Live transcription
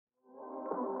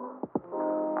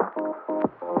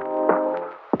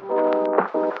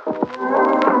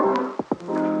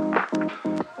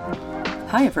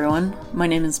Hi everyone, my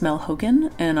name is Mel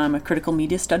Hogan, and I'm a critical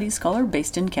media studies scholar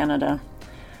based in Canada.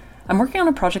 I'm working on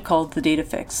a project called The Data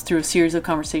Fix through a series of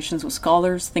conversations with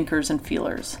scholars, thinkers, and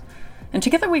feelers. And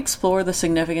together we explore the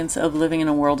significance of living in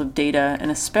a world of data,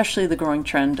 and especially the growing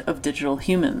trend of digital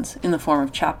humans in the form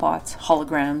of chatbots,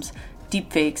 holograms,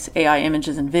 deepfakes, AI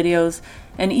images and videos,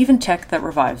 and even tech that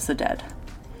revives the dead.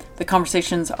 The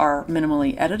conversations are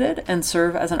minimally edited and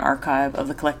serve as an archive of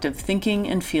the collective thinking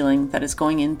and feeling that is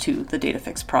going into the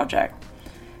DataFix project.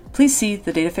 Please see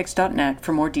thedatafix.net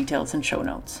for more details and show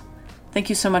notes. Thank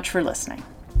you so much for listening.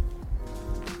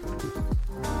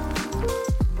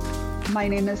 My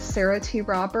name is Sarah T.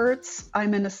 Roberts.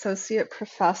 I'm an associate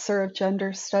professor of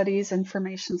gender studies,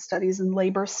 information studies, and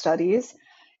labor studies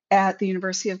at the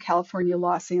University of California,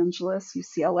 Los Angeles,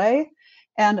 UCLA.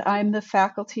 And I'm the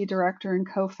faculty director and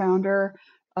co-founder,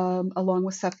 along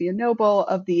with Safia Noble,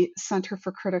 of the Center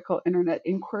for Critical Internet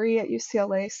Inquiry at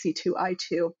UCLA,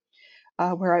 C2I2,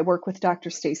 where I work with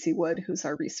Dr. Stacy Wood, who's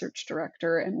our research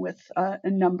director, and with a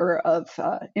number of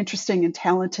interesting and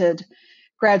talented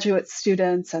graduate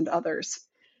students and others.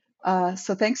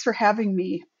 So thanks for having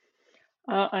me.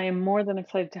 I am more than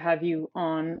excited to have you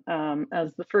on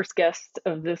as the first guest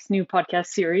of this new podcast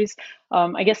series.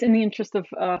 I guess in the interest of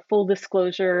full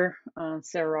disclosure,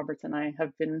 Sarah Roberts and I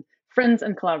have been friends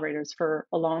and collaborators for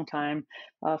a long time.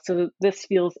 So this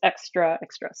feels extra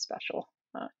special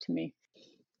to me.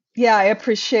 Yeah, I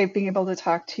appreciate being able to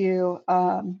talk to you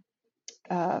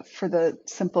for the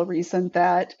simple reason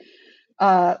that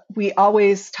we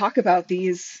always talk about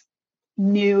these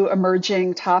new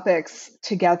emerging topics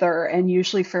together, and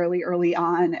usually fairly early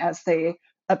on as they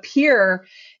appear.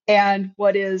 And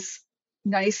what is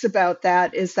nice about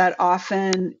that is that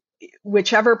often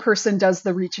whichever person does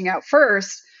the reaching out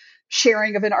first,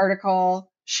 sharing of an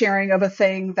article, sharing of a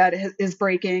thing that is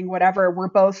breaking, whatever, we're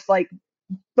both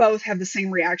have the same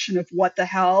reaction of what the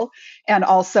hell, and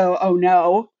also, oh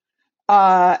no.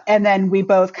 And then we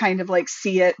both kind of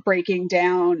see it breaking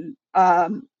down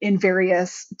in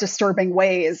various disturbing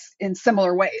ways, in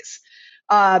similar ways.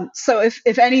 So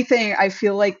if anything, I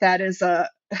feel like that's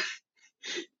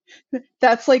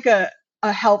like a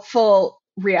helpful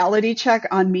reality check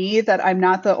on me, that I'm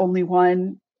not the only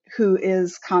one who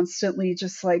is constantly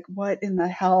just like, what in the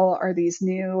hell are these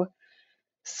new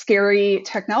scary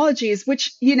technologies,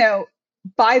 which,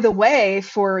 by the way,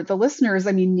 for the listeners,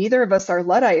 I mean, neither of us are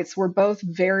Luddites. We're both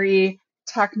very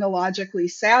technologically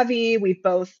savvy. We've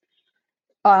both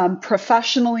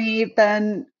professionally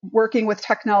been working with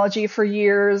technology for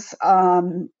years.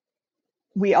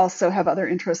 We also have other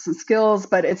interests and skills,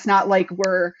 but it's not like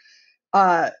we're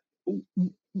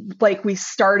like we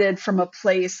started from a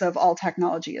place of all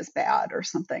technology is bad or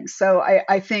something. So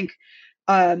I think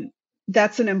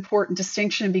that's an important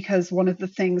distinction, because one of the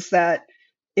things that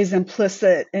is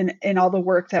implicit in all the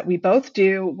work that we both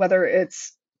do, whether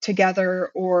it's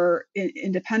together or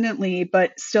independently,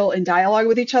 but still in dialogue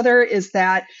with each other, is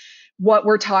that what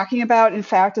we're talking about, in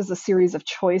fact, is a series of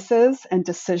choices and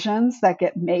decisions that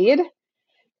get made.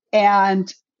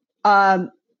 And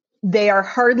they are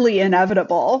hardly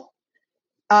inevitable.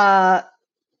 And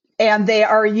they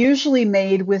are usually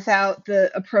made without the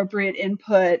appropriate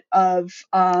input of,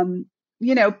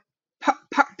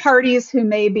 parties who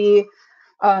may be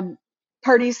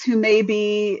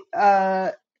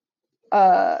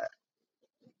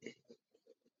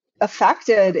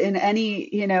affected in any,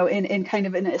 in kind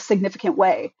of in a significant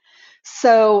way.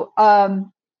 So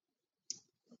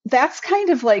that's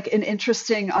kind of like an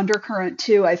interesting undercurrent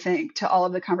too, I think, to all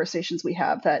of the conversations we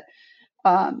have, that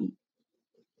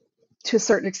to a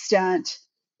certain extent,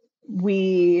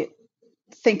 we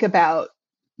think about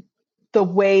the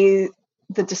way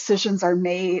the decisions are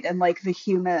made and the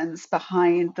humans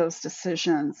behind those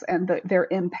decisions, and their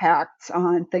impacts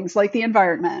on things like the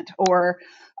environment, or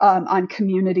on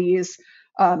communities,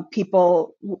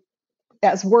 people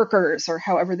as workers, or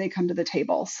however they come to the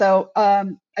table. So I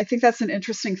think that's an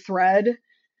interesting thread,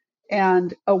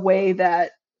 and a way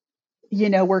that,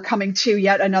 we're coming to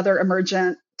yet another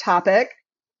emergent topic.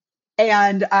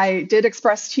 And I did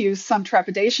express to you some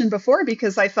trepidation before,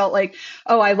 because I felt like,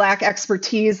 oh, I lack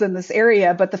expertise in this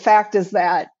area. But the fact is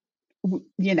that,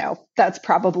 that's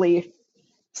probably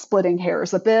splitting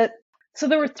hairs a bit. So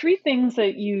there were three things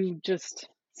that you just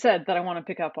said that I want to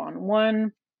pick up on.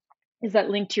 One is that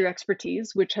link to your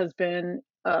expertise, which has been,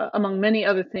 among many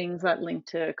other things, that link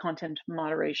to content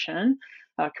moderation,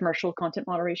 commercial content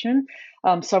moderation.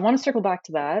 So I want to circle back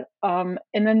to that. And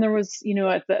then there was,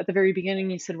 at the very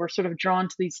beginning, you said we're sort of drawn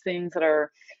to these things that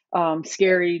are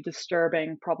scary,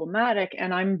 disturbing, problematic.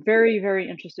 And I'm very, very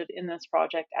interested in this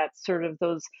project at sort of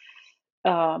those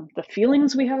the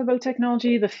feelings we have about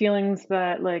technology, the feelings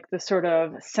that like the sort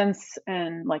of sense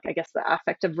and like I guess the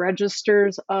affective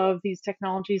registers of these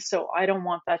technologies. So I don't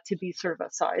want that to be sort of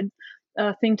a side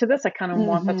thing to this. I kind of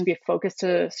want that to be a focus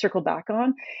to circle back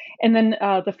on. And then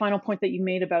the final point that you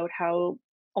made about how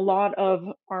a lot of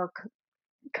our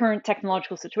current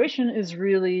technological situation is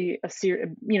really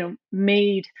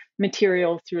made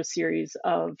material through a series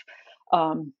of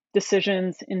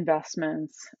decisions,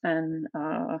 investments, and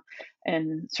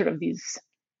sort of these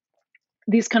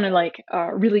kind of like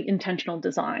really intentional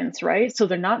designs, right? So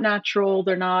they're not natural.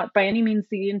 They're not by any means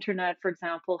the internet, for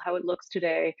example, how it looks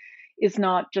today is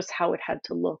not just how it had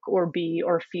to look or be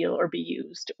or feel or be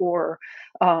used or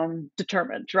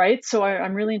determined, right? So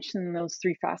I'm really interested in those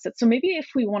three facets. So maybe if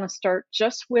we want to start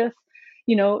just with,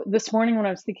 this morning when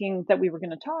I was thinking that we were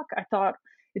going to talk, I thought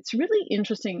it's really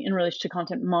interesting in relation to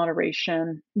content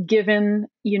moderation, given,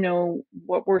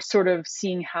 what we're sort of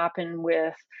seeing happen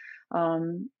with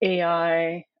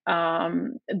AI,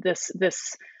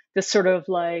 this sort of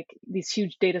like these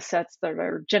huge data sets that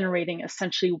are generating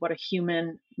essentially what a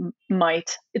human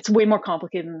might. It's way more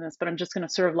complicated than this, but I'm just going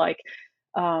to sort of like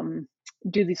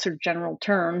do these sort of general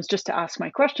terms just to ask my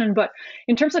question. But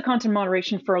in terms of content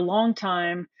moderation, for a long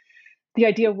time, the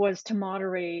idea was to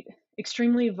moderate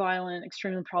extremely violent,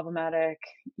 extremely problematic,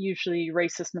 usually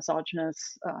racist,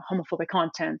 misogynist, homophobic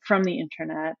content from the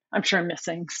internet. I'm sure I'm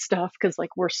missing stuff because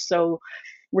like we're so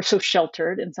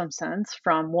sheltered in some sense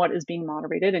from what is being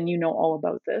moderated, and you know all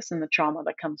about this and the trauma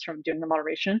that comes from doing the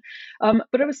moderation.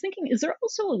 But I was thinking, is there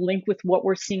also a link with what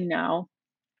we're seeing now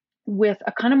with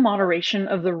a kind of moderation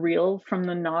of the real from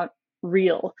the not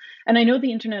real? And I know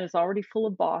the internet is already full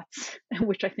of bots,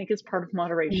 which I think is part of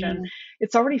moderation.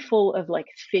 It's already full of like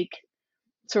fake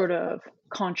sort of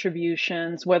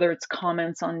contributions, whether it's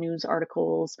comments on news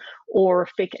articles or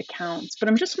fake accounts. But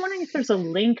I'm just wondering if there's a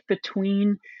link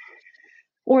between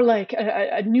or like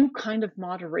a new kind of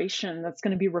moderation that's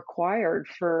going to be required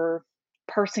for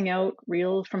parsing out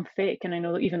real from fake. And I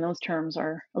know that even those terms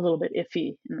are a little bit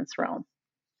iffy in this realm.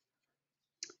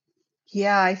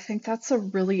 Yeah, I think that's a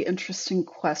really interesting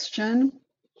question.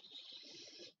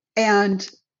 And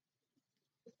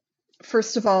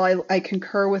first of all, I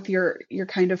concur with your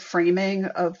kind of framing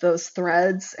of those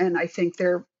threads, and I think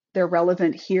they're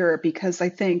relevant here because I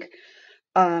think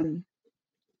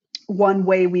one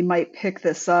way we might pick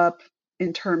this up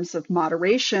in terms of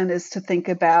moderation is to think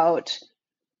about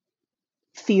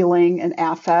feeling and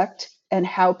affect and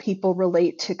how people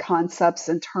relate to concepts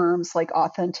and terms like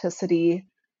authenticity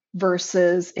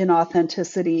versus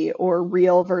inauthenticity or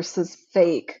real versus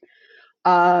fake,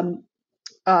 um,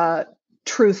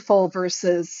 truthful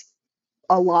versus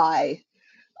a lie.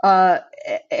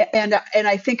 And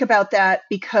I think about that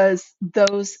because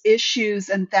those issues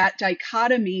and that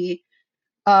dichotomy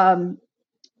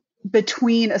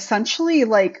between essentially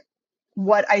like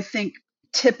what I think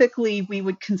typically we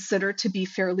would consider to be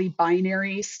fairly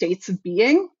binary states of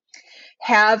being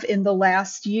have in the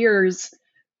last years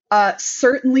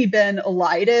certainly been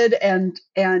elided and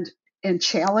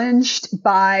challenged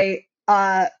by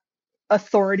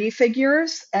authority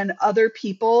figures and other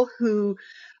people who,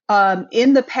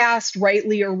 in the past,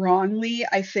 rightly or wrongly,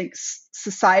 I think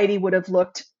society would have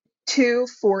looked to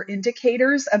for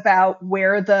indicators about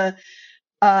where the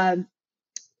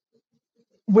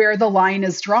line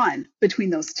is drawn between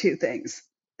those two things.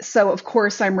 So, of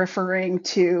course, I'm referring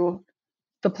to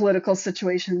the political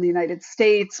situation in the United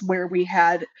States, where we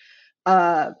had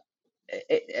an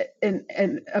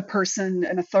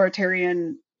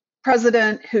authoritarian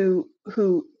president who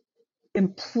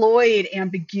employed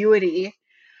ambiguity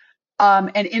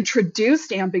and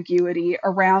introduced ambiguity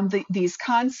around these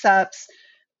concepts,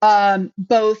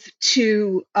 both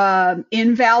to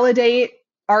invalidate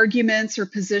arguments or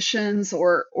positions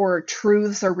or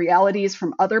truths or realities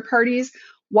from other parties,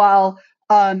 while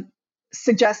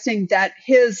suggesting that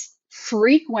his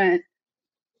frequent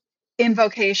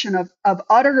invocation of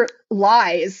utter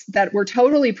lies that were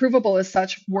totally provable as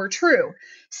such were true.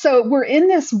 So we're in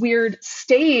this weird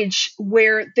stage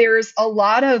where there's a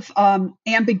lot of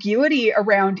ambiguity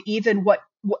around even what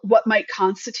might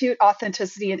constitute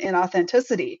authenticity and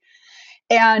inauthenticity.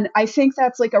 And I think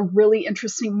that's like a really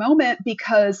interesting moment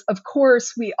because, of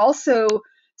course, we also,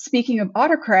 speaking of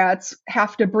autocrats,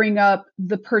 have to bring up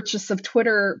the purchase of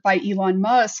Twitter by Elon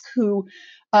Musk, who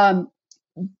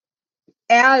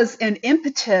as an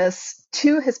impetus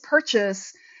to his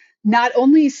purchase, not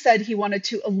only said he wanted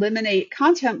to eliminate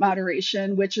content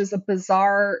moderation, which is a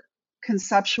bizarre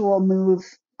conceptual move,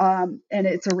 and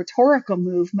it's a rhetorical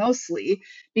move mostly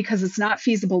because it's not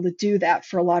feasible to do that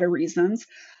for a lot of reasons,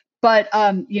 but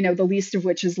the least of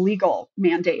which is legal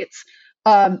mandates.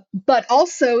 But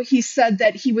also, he said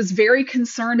that he was very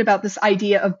concerned about this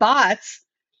idea of bots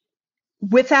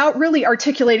without really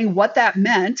articulating what that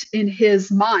meant in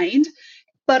his mind,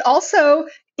 but also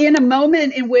in a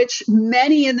moment in which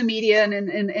many in the media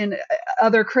and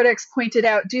other critics pointed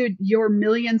out, dude, your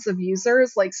millions of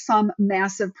users, like some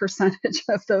massive percentage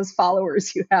of those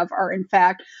followers you have are in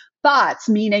fact bots,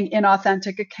 meaning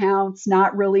inauthentic accounts,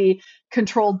 not really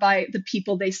controlled by the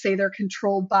people they say they're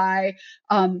controlled by,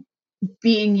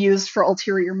 being used for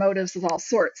ulterior motives of all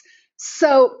sorts.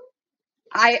 So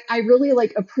I really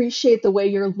like appreciate the way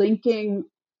you're linking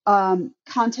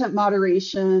content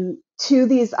moderation to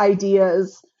these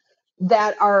ideas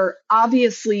that are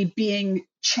obviously being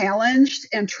challenged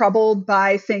and troubled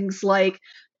by things like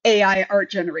AI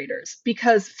art generators.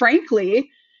 Because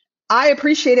frankly, I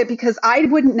appreciate it because I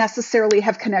wouldn't necessarily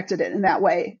have connected it in that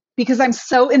way because I'm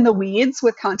so in the weeds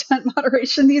with content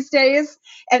moderation these days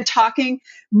and talking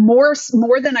more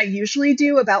than I usually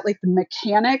do about like the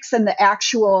mechanics and the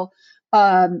actual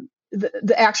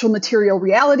material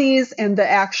realities and the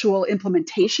actual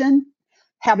implementation,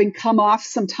 having come off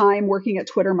some time working at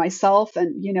Twitter myself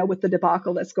and with the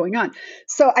debacle that's going on.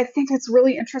 So I think it's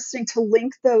really interesting to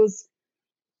link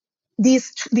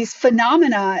these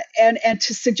phenomena and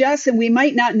to suggest, and we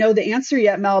might not know the answer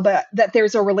yet, Mel, but that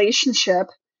there's a relationship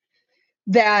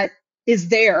that is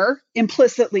there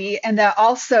implicitly, and that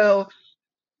also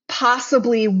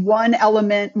possibly one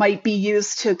element might be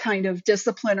used to kind of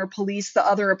discipline or police the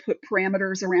other or put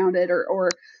parameters around it,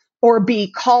 or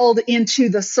be called into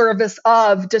the service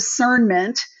of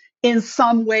discernment in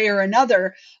some way or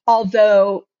another,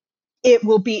 although it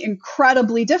will be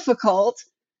incredibly difficult,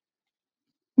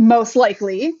 most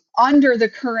likely, under the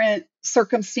current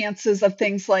circumstances of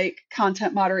things like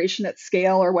content moderation at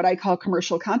scale, or what I call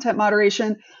commercial content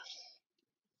moderation,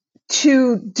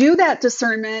 to do that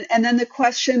discernment. And then the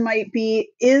question might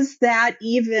be, is that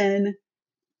even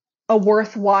a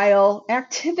worthwhile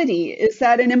activity? Is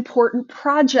that an important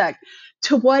project?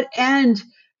 To what end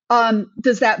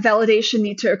does that validation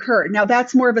need to occur? Now,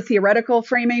 that's more of a theoretical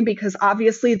framing because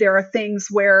obviously there are things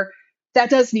where that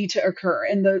does need to occur.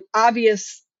 And the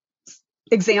obvious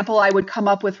example I would come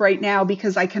up with right now,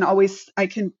 because I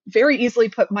can very easily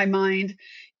put my mind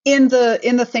in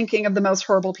the thinking of the most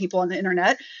horrible people on the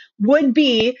internet, would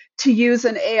be to use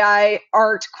an AI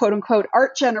art, quote unquote,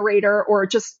 art generator, or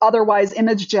just otherwise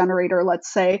image generator,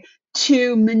 let's say,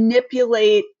 to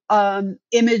manipulate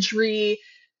imagery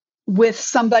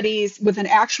with an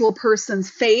actual person's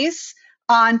face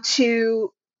onto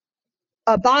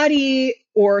a body,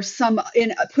 or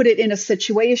put it in a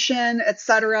situation,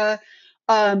 etc.,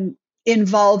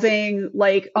 involving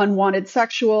like unwanted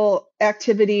sexual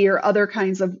activity or other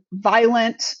kinds of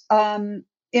violent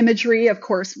imagery, of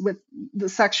course, with the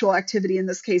sexual activity in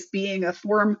this case being a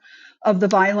form of the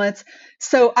violence.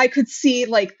 So I could see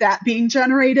like that being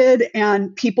generated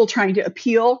and people trying to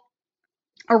appeal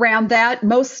around that.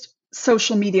 Most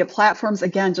social media platforms,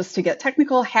 again, just to get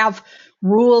technical, have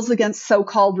rules against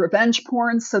so-called revenge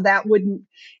porn. So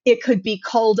it could be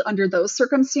culled under those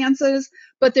circumstances,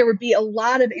 but there would be a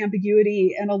lot of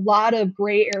ambiguity and a lot of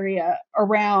gray area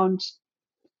around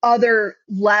other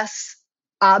less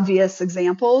obvious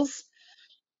examples.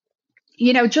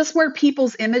 Just where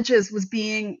people's images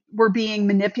were being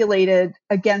manipulated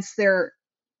against their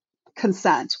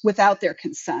consent, without their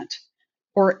consent,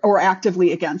 or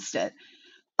actively against it.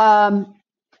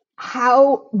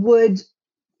 How would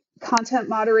content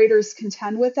moderators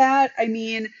contend with that? I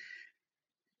mean,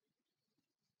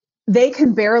 they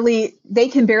can barely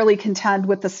contend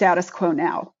with the status quo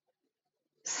now.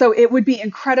 So it would be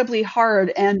incredibly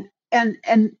hard. And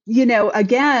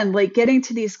again, like getting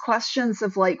to these questions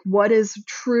of like, what is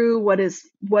true, what is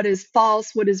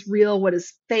false, what is real, what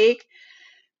is fake.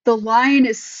 The line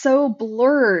is so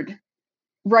blurred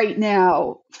right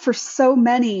now for so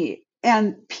many,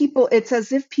 and it's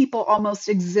as if people almost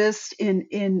exist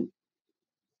in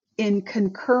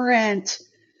concurrent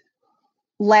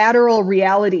lateral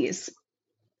realities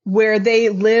where they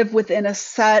live within a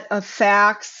set of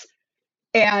facts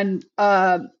and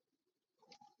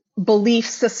belief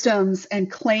systems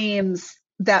and claims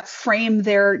that frame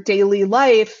their daily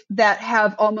life that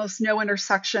have almost no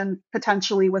intersection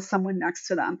potentially with someone next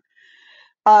to them.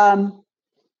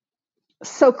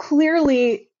 So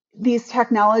clearly, these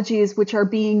technologies, which are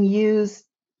being used,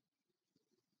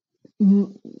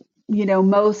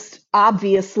 most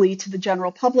obviously to the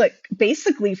general public,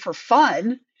 basically for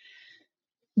fun,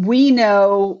 we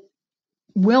know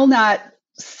will not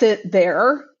sit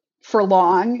there for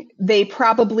long. They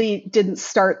probably didn't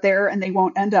start there and they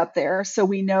won't end up there. So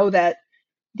we know that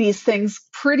these things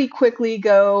pretty quickly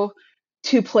go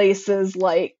to places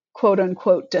like quote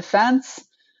unquote defense.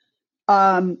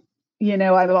 Um,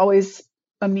 I'm always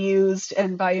amused,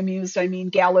 and by amused, I mean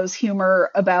gallows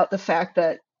humor, about the fact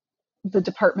that the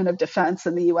Department of Defense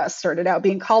in the US started out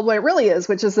being called what it really is,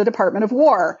 which is the Department of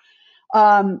War.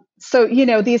 So,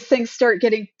 these things start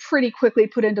getting pretty quickly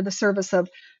put into the service of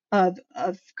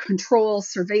control,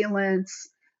 surveillance,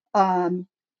 um,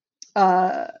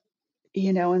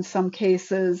 in some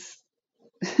cases,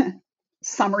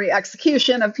 summary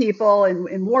execution of people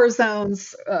in war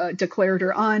zones, declared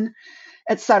or un,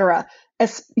 etc.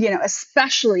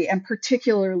 Especially and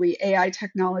particularly AI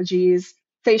technologies,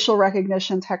 facial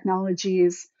recognition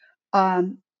technologies,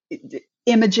 um,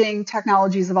 imaging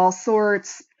technologies of all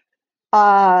sorts,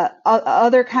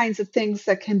 other kinds of things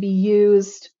that can be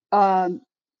used,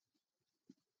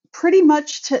 pretty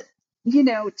much to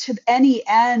any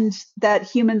end that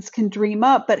humans can dream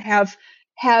up, but have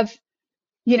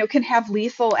can have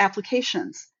lethal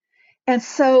applications. And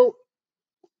so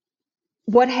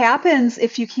what happens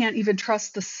if you can't even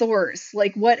trust the source?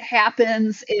 Like, what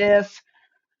happens if,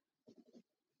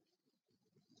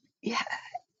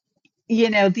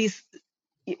 these,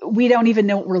 we don't even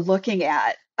know what we're looking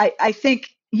at? I think,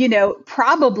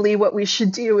 probably what we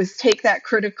should do is take that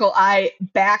critical eye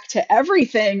back to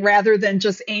everything rather than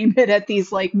just aim it at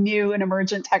these like new and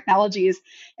emergent technologies,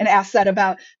 and ask that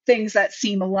about things that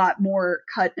seem a lot more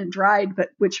cut and dried, but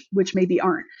which maybe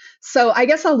aren't. So I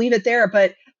guess I'll leave it there.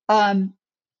 But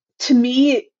to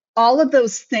me, all of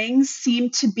those things seem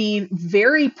to be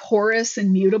very porous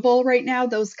and mutable right now,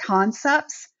 those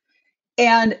concepts.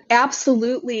 And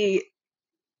absolutely,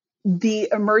 the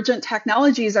emergent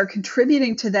technologies are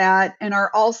contributing to that, and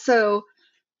are also,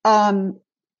 um,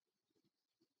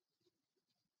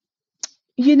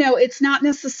 it's not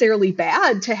necessarily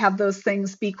bad to have those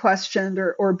things be questioned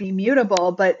or be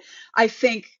mutable, but I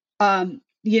think,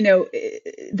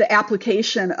 the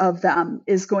application of them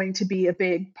is going to be a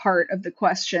big part of the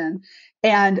question.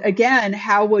 And again,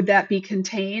 how would that be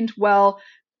contained? Well,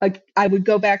 I would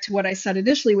go back to what I said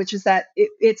initially, which is that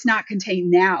it's not contained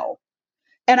now.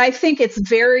 And I think it's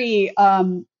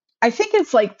I think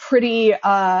it's like pretty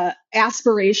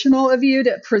aspirational of you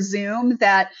to presume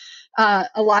that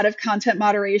a lot of content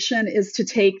moderation is to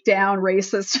take down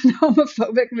racist and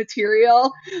homophobic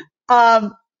material.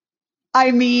 Um, I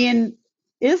mean,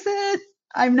 is it?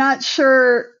 I'm not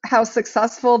sure how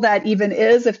successful that even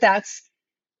is. If that's,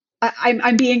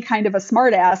 I'm being kind of a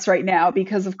smartass right now,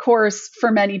 because of course,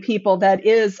 for many people, that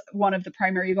is one of the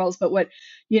primary goals. But what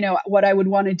I would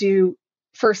want to do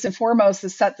first and foremost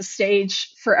is set the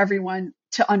stage for everyone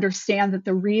to understand that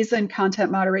the reason content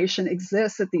moderation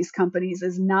exists at these companies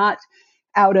is not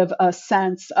out of a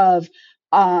sense of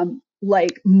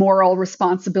like moral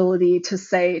responsibility to,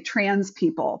 say, trans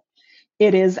people.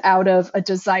 It is out of a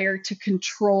desire to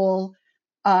control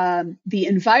the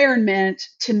environment,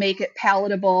 to make it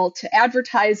palatable to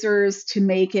advertisers, to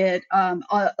make it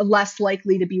less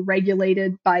likely to be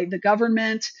regulated by the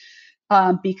government,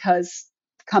 because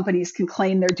companies can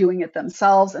claim they're doing it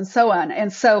themselves, and so on.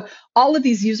 And so all of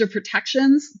these user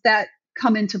protections that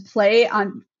come into play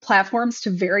on platforms to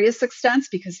various extents,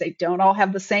 because they don't all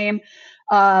have the same,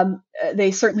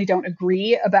 they certainly don't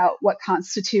agree about what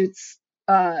constitutes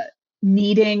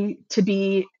needing to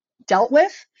be dealt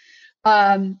with,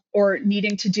 or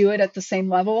needing to do it at the same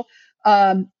level.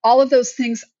 All of those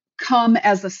things come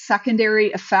as a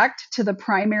secondary effect to the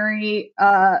primary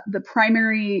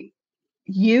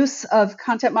use of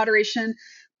content moderation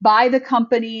by the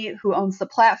company who owns the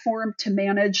platform to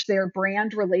manage their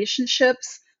brand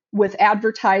relationships with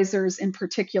advertisers in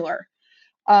particular.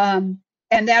 And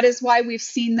that is why we've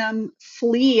seen them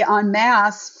flee en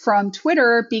masse from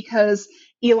Twitter, because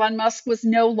Elon Musk was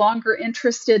no longer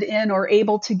interested in or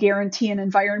able to guarantee an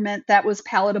environment that was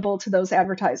palatable to those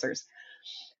advertisers.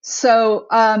 So,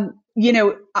 I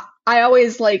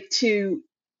always like to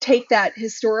take that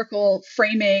historical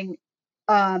framing,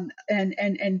 and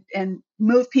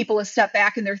move people a step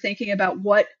back in their thinking about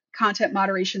what content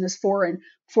moderation is for and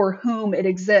for whom it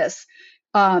exists.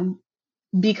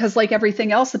 Because like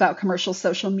everything else about commercial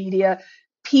social media,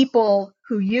 people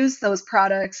who use those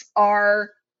products are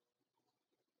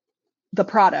the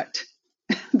product.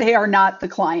 They are not the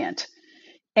client.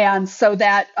 And so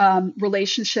that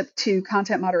relationship to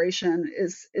content moderation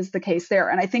is the case there.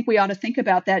 And I think we ought to think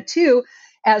about that too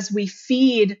as we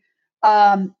feed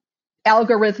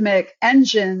algorithmic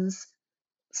engines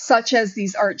such as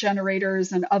these art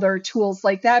generators and other tools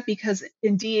like that, because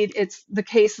indeed it's the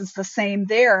case is the same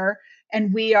there.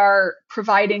 And we are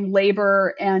providing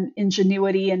labor and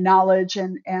ingenuity and knowledge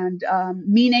and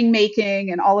meaning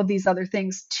making and all of these other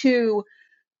things to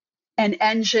an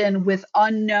engine with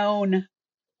unknown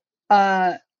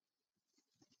uh,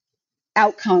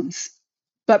 outcomes,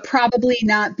 but probably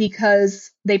not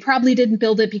because they probably didn't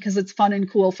build it because it's fun and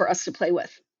cool for us to play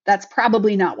with. That's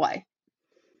probably not why.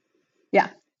 Yeah.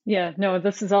 Yeah, no,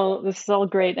 this is all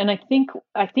great. And I think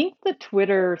the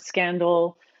Twitter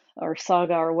scandal or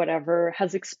saga or whatever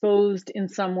has exposed in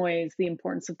some ways the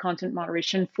importance of content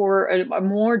moderation for a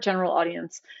more general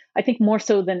audience. I think more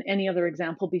so than any other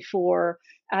example before,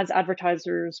 as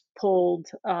advertisers pulled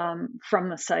from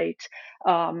the site,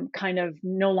 kind of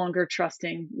no longer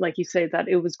trusting, like you say, that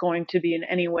it was going to be in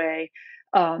any way.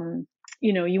 Um,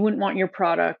 you wouldn't want your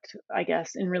product, I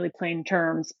guess, in really plain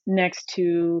terms, next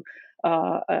to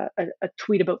a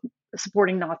tweet about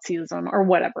supporting Nazism or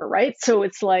whatever, right? So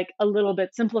it's like a little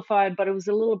bit simplified, but it was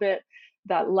a little bit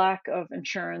that lack of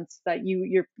insurance that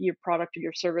your product or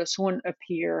your service wouldn't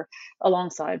appear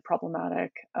alongside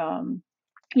problematic.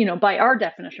 By our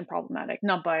definition, problematic,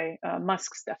 not by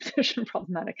Musk's definition,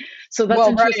 problematic. So that's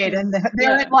Well, right. interesting. And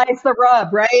therein Yeah. lies the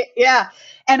rub, right? Yeah.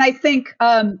 And I think,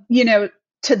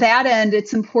 to that end,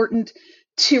 it's important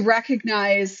to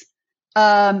recognize,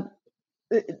 um,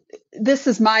 this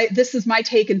is my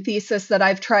take and thesis that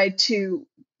I've tried to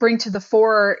bring to the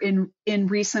fore in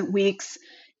recent weeks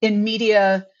in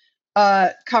media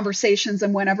conversations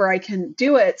and whenever I can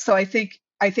do it. So I think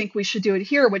we should do it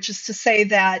here, which is to say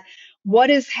that what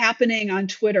is happening on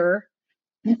Twitter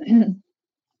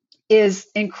is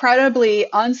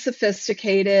incredibly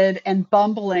unsophisticated and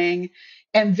bumbling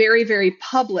and very, very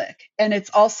public. And it's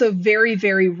also very,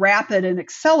 very rapid and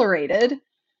accelerated,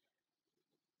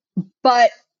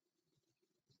 but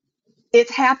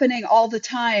it's happening all the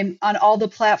time on all the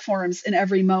platforms in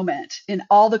every moment, in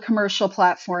all the commercial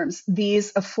platforms.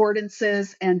 These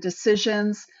affordances and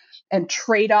decisions and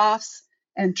trade offs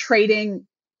and trading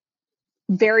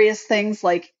various things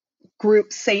like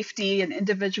group safety and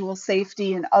individual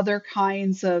safety and other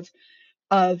kinds of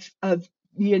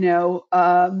you know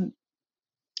um,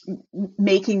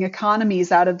 making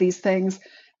economies out of these things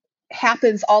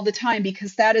happens all the time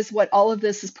because that is what all of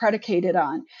this is predicated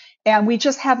on. And we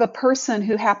just have a person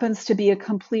who happens to be a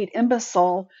complete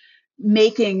imbecile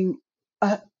making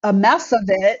a mess of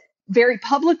it very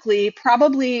publicly,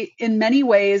 probably in many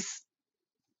ways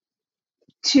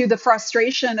to the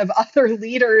frustration of other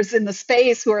leaders in the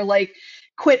space who are like,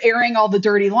 quit airing all the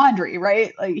dirty laundry,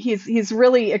 right? Like he's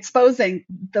really exposing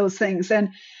those things. And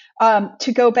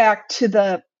to go back to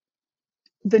the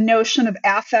notion of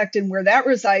affect and where that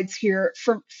resides here,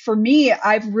 for me,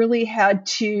 I've really had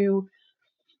to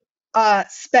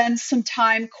spend some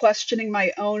time questioning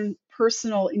my own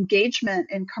personal engagement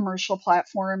in commercial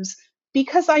platforms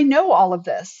because I know all of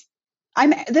this.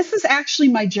 This is actually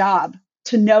my job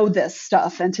to know this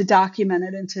stuff and to document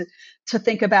it and to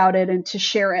think about it and to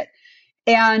share it.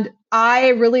 And I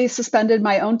really suspended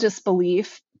my own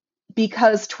disbelief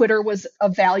because Twitter was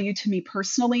of value to me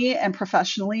personally and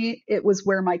professionally. It was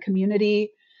where my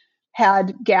community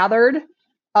had gathered.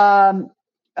 Um,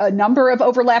 a number of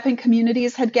overlapping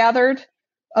communities had gathered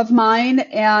of mine,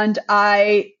 and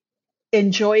I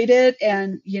enjoyed it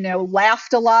and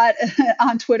laughed a lot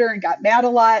on Twitter and got mad a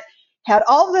lot. Had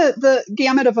all the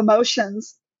gamut of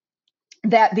emotions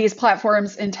that these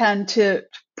platforms intend to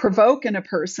provoke in a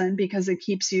person because it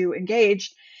keeps you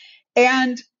engaged.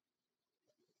 And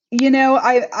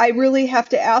I really have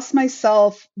to ask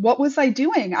myself, what was I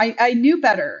doing? I knew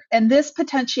better. And this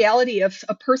potentiality of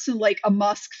a person like a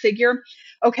Musk figure,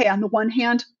 okay, on the one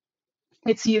hand,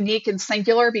 it's unique and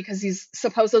singular because he's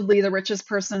supposedly the richest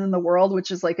person in the world, which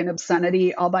is like an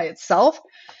obscenity all by itself.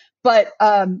 But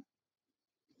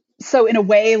so in a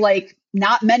way, like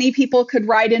not many people could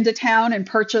ride into town and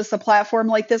purchase a platform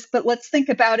like this, but let's think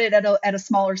about it at a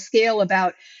smaller scale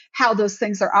about how those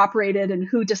things are operated and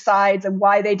who decides and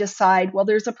why they decide. Well,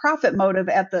 there's a profit motive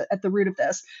at the root of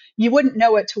this. You wouldn't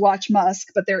know it to watch Musk,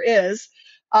 but there is.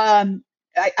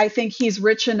 I think he's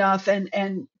rich enough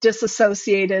and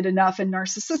disassociated enough and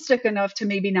narcissistic enough to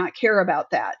maybe not care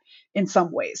about that in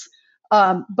some ways.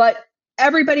 But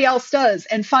everybody else does.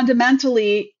 And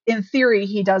fundamentally, in theory,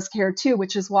 he does care too,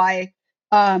 which is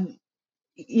um,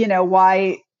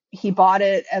 why he bought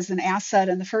it as an asset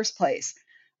in the first place.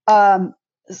 Um,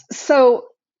 so,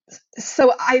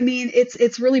 so I mean,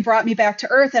 it's really brought me back to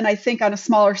earth. And I think on a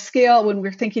smaller scale, when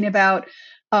we're thinking about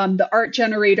the art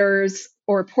generators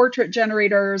or portrait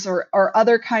generators or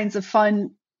other kinds of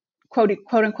fun, quote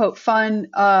unquote, fun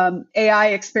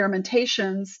AI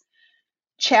experimentations,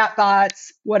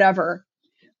 chatbots, whatever.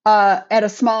 At a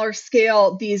smaller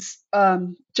scale, these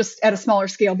just at a smaller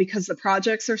scale because the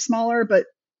projects are smaller, but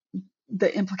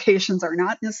the implications are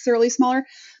not necessarily smaller.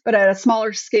 But at a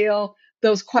smaller scale,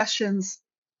 those questions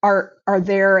are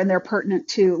there, and they're pertinent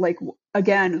too. Like,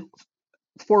 again,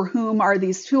 for whom are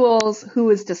these tools? Who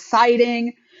is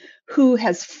deciding? Who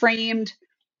has framed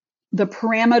the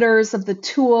parameters of the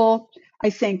tool? I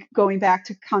think going back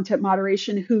to content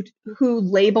moderation, who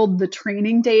labeled the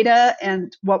training data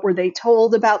and what were they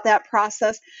told about that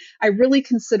process? I really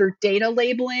consider data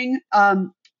labeling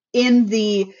in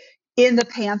the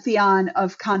pantheon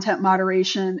of content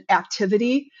moderation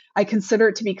activity. I consider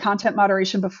it to be content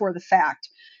moderation before the fact,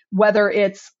 whether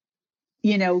it's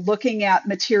looking at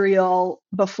material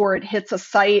before it hits a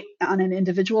site on an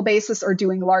individual basis, or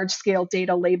doing large scale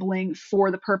data labeling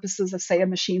for the purposes of, say, a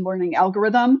machine learning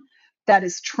algorithm that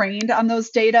is trained on those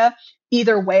data.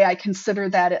 Either way, I consider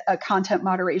that a content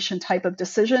moderation type of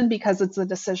decision, because it's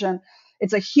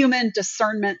a human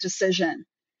discernment decision.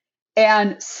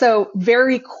 And so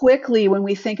very quickly, when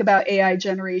we think about AI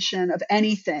generation of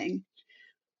anything,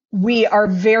 we are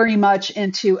very much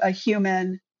into a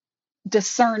human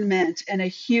discernment and a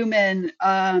human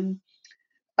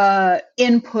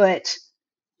input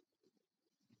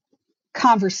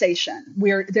conversation.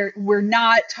 We're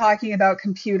not talking about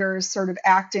computers sort of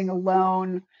acting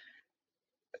alone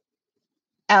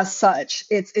as such.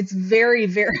 It's very,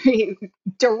 very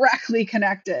directly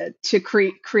connected to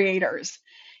creators,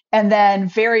 and then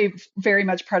very, very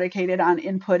much predicated on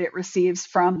input it receives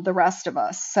from the rest of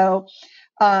us. So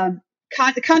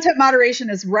content moderation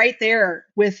is right there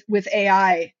with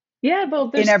AI Yeah, well,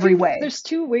 in every way. there's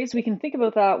two ways we can think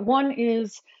about that. One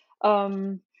is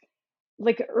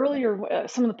like earlier,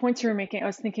 some of the points you were making, I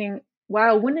was thinking,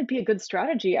 wow, wouldn't it be a good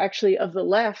strategy actually of the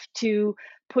left to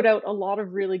put out a lot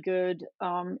of really good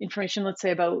information, let's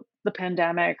say about the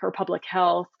pandemic or public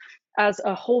health, as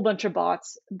a whole bunch of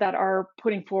bots that are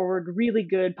putting forward really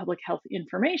good public health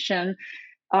information?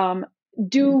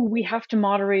 Do we have to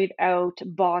moderate out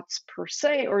bots per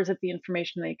se, or is it the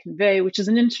information they convey? Which is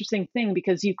an interesting thing,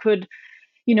 because you could,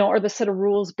 are the set of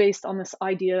rules based on this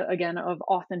idea again of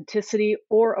authenticity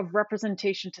or of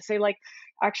representation, to say, like,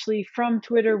 actually from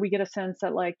Twitter we get a sense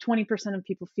that like 20% of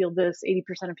people feel this,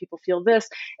 80% of people feel this,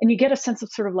 and you get a sense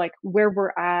of sort of like where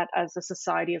we're at as a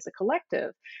society, as a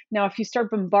collective. Now if you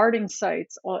start bombarding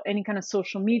sites or any kind of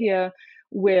social media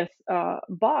with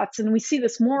bots, and we see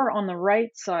this more on the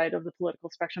right side of the political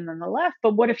spectrum than the left,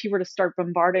 but what if you were to start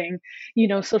bombarding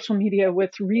social media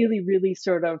with really, really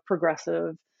sort of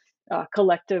progressive,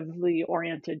 collectively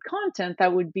oriented content?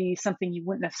 That would be something you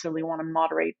wouldn't necessarily want to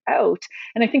moderate out.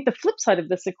 And I think the flip side of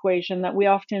this equation, that we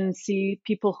often see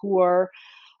people who are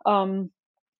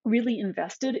really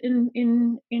invested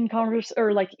in Congress,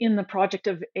 or like in the project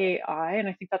of AI, and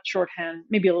I think that's shorthand,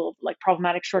 maybe a little like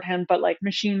problematic shorthand, but like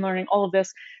machine learning, all of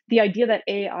this, the idea that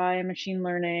AI and machine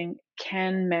learning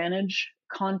can manage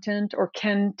content or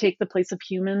can take the place of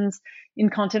humans in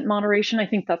content moderation. I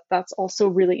think that that's also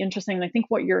really interesting. And I think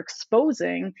what you're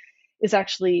exposing is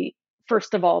actually,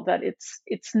 first of all, that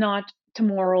it's not to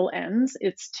moral ends,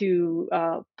 it's to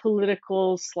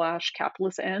political /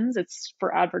 capitalist ends. It's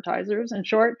for advertisers, in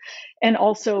short, and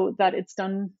also that it's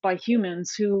done by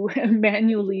humans who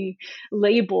manually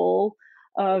label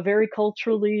very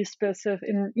culturally specific,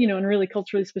 in really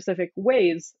culturally specific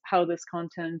ways, how this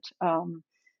content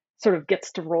sort of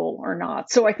gets to roll or not.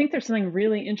 So I think there's something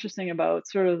really interesting about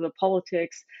sort of the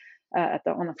politics on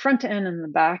the front end and the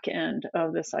back end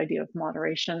of this idea of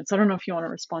moderation. So I don't know if you want to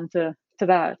respond to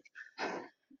that.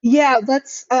 Yeah,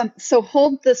 let's so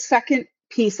hold the second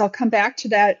piece. I'll come back to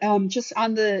that. Just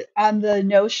on the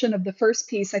notion of the first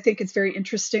piece, I think it's very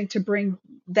interesting to bring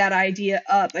that idea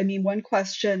up. I mean, one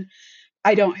question,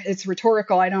 it's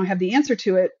rhetorical, I don't have the answer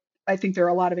to it. I think there are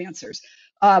a lot of answers.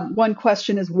 One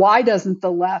question is, why doesn't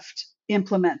the left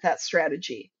implement that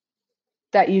strategy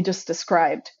that you just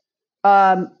described?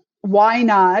 Why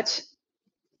not?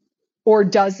 Or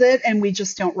does it, and we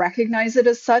just don't recognize it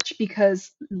as such because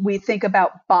we think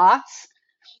about bots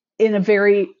in a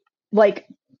very, like,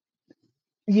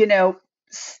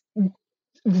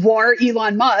 war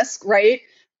Elon Musk, right?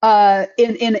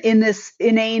 In this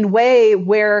inane way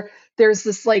where there's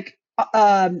this like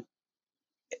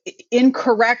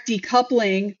incorrect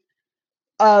decoupling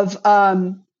of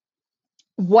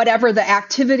whatever the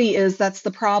activity is that's the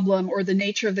problem, or the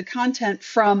nature of the content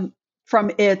from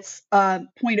its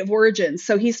point of origin.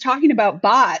 So he's talking about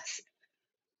bots,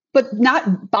 but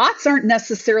bots aren't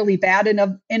necessarily bad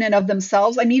in and of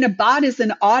themselves. I mean, a bot is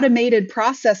an automated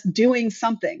process doing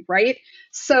something, right?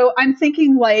 So I'm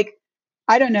thinking like,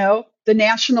 I don't know, the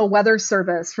National Weather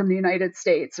Service from the United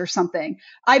States or something.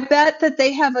 I bet that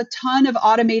they have a ton of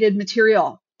automated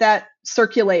material that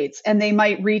circulates, and they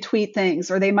might retweet things,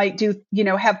 or they might do,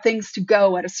 have things to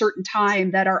go at a certain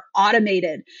time that are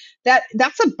automated.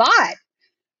 That's a bot.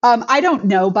 I don't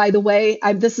know, by the way.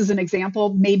 This is an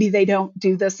example. Maybe they don't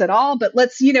do this at all, but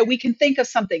we can think of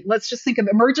something. Let's just think of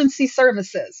emergency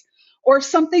services, or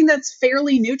something that's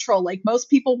fairly neutral. Like, most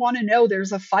people want to know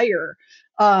there's a fire,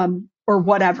 or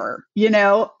whatever,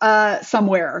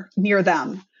 somewhere near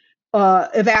them,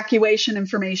 evacuation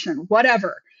information,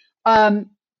 whatever.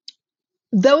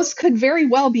 Those could very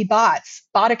well be bot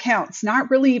accounts, not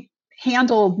really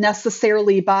handled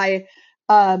necessarily by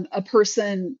a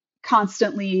person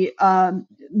constantly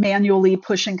manually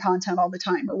pushing content all the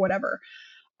time or whatever.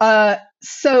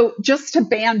 So just to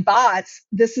ban bots,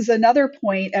 this is another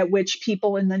point at which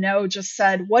people in the know just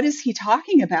said, what is he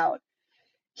talking about?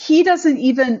 He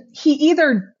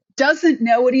either doesn't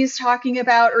know what he's talking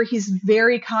about, or he's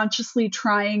very consciously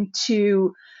trying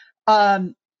to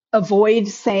avoid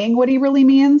saying what he really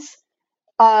means.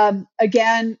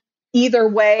 Again, either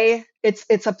way,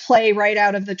 it's a play right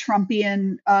out of the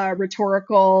Trumpian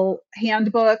rhetorical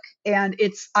handbook, and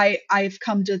I've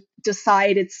come to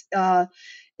decide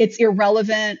it's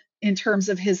irrelevant in terms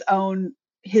of his own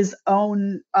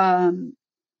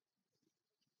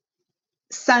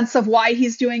sense of why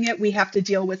he's doing it. We have to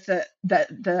deal with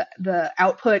the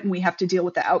output, and we have to deal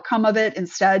with the outcome of it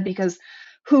instead, because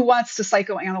who wants to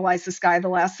psychoanalyze this guy? The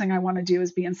last thing I want to do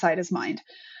is be inside his mind.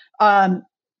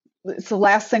 It's the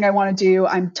last thing I want to do.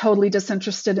 I'm totally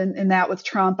disinterested in that with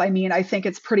Trump. I mean, I think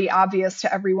it's pretty obvious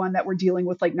to everyone that we're dealing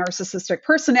with like narcissistic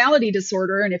personality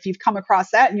disorder. And if you've come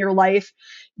across that in your life,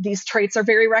 these traits are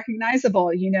very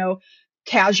recognizable,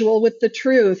 casual with the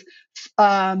truth,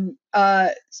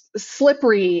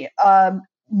 slippery,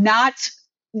 not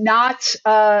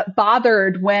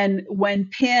bothered when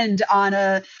pinned on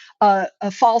a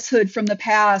falsehood from the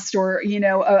past, or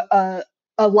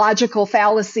a logical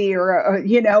fallacy, or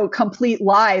a complete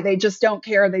lie. They just don't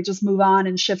care. They just move on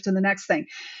and shift to the next thing.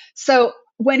 So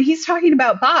when he's talking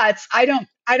about bots, I don't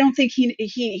think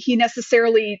he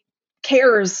necessarily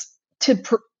cares to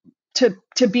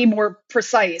be more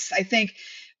precise. I think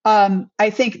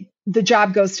the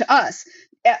job goes to us.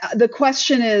 The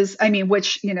question is, I mean,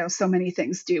 which so many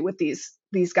things do with these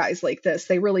guys like this.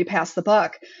 They really pass the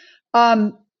buck.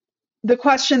 The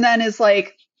question then is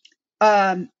like,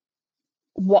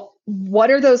 what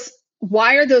are those?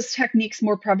 Why are those techniques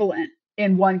more prevalent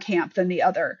in one camp than the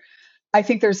other? I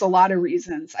think there's a lot of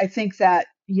reasons. I think that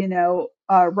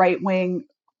right-wing,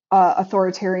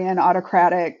 authoritarian,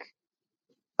 autocratic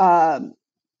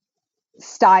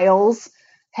styles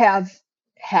have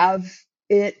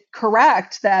it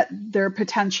correct that their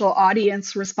potential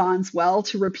audience responds well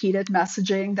to repeated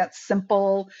messaging that's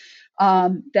simple,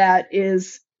 that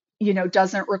is,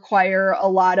 doesn't require a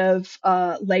lot of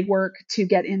legwork to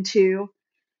get into.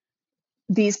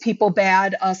 These people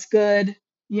bad, us good.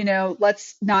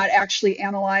 Let's not actually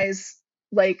analyze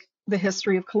like the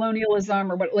history of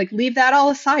colonialism or what. Like, leave that all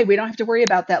aside. We don't have to worry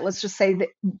about that. Let's just say that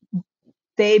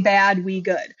they bad, we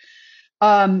good.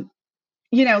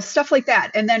 Stuff like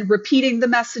that. And then repeating the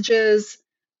messages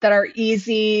that are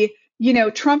easy.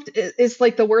 Trump is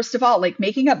like the worst of all, like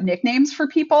making up nicknames for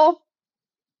people.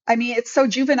 I mean, it's so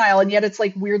juvenile, and yet it's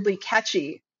like weirdly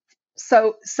catchy.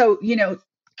 So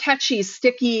catchy,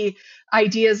 sticky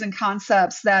ideas and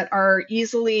concepts that are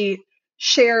easily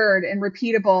shared and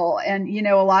repeatable, and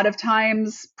a lot of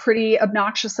times pretty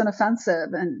obnoxious and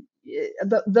offensive. And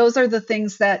those are the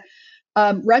things that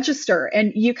register.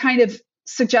 And you kind of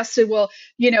suggested, well,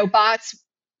 bots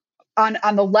on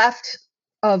the left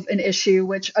of an issue,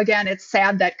 which again, it's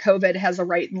sad that COVID has a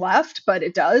right and left, but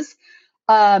it does.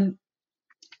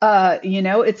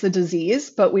 It's a disease,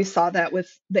 but we saw that with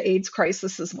the AIDS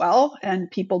crisis as well, and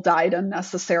people died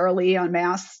unnecessarily en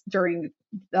masse during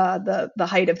the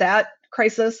height of that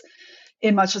crisis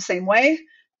in much the same way.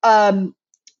 I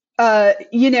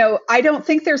don't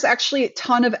think there's actually a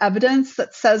ton of evidence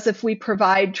that says if we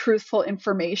provide truthful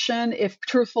information, if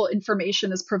truthful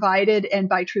information is provided, and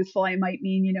by truthful, I might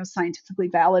mean, scientifically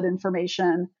valid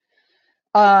information.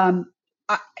 I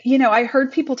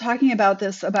heard people talking about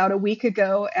this about a week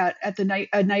ago at the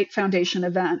Knight Foundation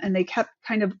event, and they kept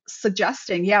kind of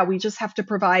suggesting, yeah, we just have to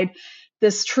provide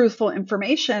this truthful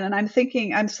information. And I'm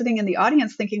sitting in the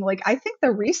audience thinking, like, I think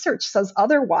the research says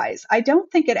otherwise. I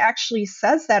don't think it actually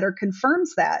says that or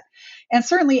confirms that. And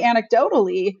certainly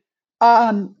anecdotally,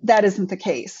 that isn't the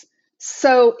case.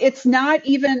 So it's not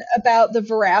even about the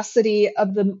veracity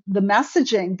of the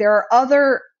messaging. There are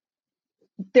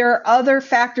other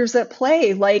factors at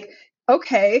play, like,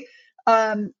 okay,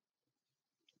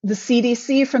 the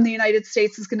CDC from the United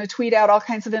States is going to tweet out all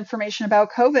kinds of information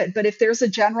about COVID. But if there's a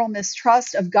general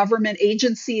mistrust of government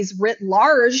agencies writ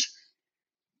large,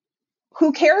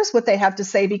 who cares what they have to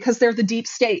say because they're the deep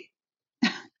state?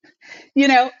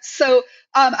 So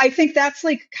I think that's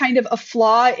like kind of a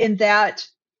flaw in that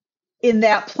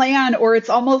plan, or it's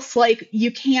almost like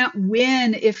you can't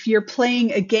win if you're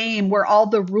playing a game where all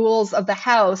the rules of the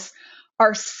house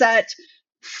are set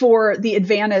for the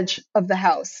advantage of the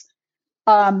house.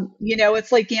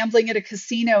 It's like gambling at a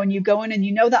casino and you go in and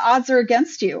the odds are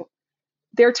against you.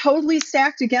 They're totally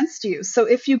stacked against you. So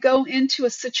if you go into a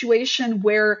situation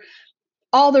where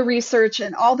all the research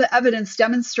and all the evidence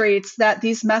demonstrates that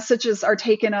these messages are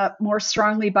taken up more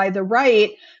strongly by the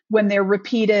right when they're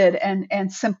repeated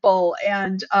and simple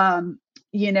and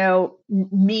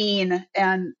mean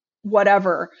and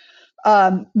whatever,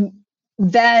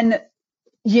 then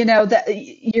that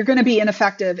you're going to be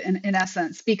ineffective in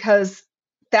essence, because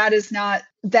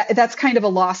that's kind of a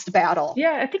lost battle.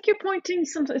 Yeah, I think you're pointing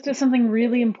to something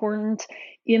really important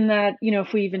in that,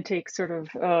 if we even take sort of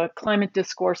climate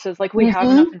discourses, like we have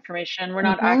enough information, we're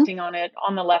not acting on it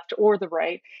on the left or the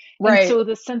right. And Right. so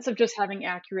the sense of just having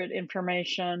accurate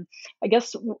information, I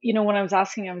guess, when I was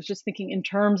asking, I was just thinking in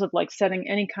terms of like setting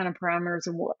any kind of parameters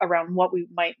around what we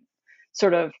might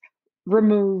sort of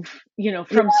remove,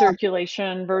 from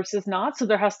circulation versus not. So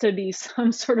there has to be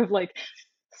some sort of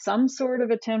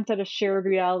attempt at a shared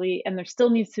reality, and there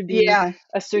still needs to be Yeah.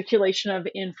 a circulation of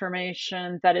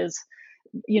information that is,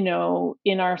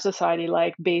 in our society,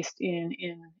 like based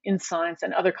in science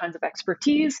and other kinds of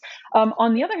expertise.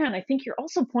 On the other hand, I think you're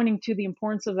also pointing to the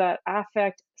importance of that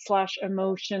affect slash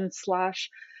emotion slash,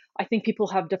 I think people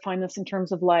have defined this in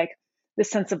terms of like the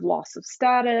sense of loss of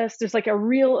status. There's like a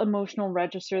real emotional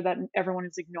register that everyone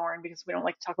is ignoring because we don't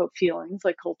like to talk about feelings,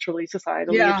 like culturally,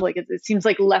 societally. Yeah. It's like it seems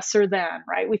like lesser than,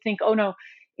 right? We think, oh no,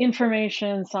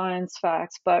 information, science,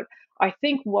 facts. But I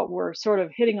think what we're sort of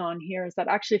hitting on here is that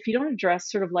actually, if you don't address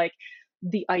sort of like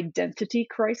the identity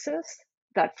crisis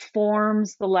that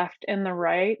forms the left and the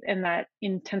right, and that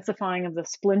intensifying of the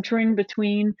splintering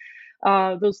between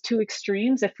those two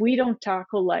extremes, if we don't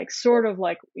tackle like sort of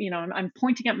like, I'm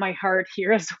pointing at my heart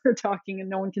here as we're talking and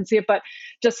no one can see it, but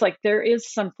just like there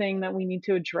is something that we need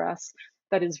to address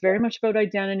that is very much about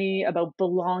identity, about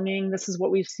belonging. This is what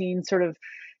we've seen sort of,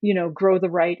 grow the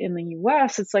right in the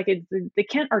US. It's like they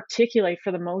can't articulate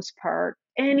for the most part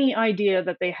any idea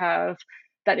that they have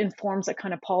that informs a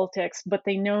kind of politics, but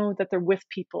they know that they're with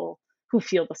people who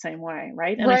feel the same way,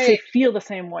 right? And I say feel the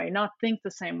same way, not think the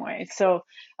same way. So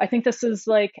I think this is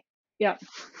like, yeah.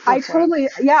 I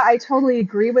totally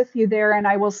agree with you there. And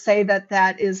I will say that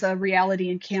that is a reality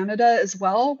in Canada as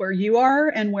well, where you are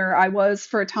and where I was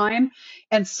for a time.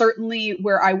 And certainly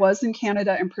where I was in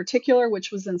Canada in particular,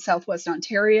 which was in Southwest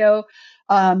Ontario.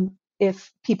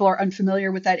 If people are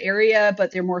unfamiliar with that area,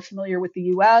 but they're more familiar with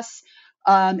the US,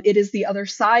 it is the other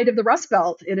side of the Rust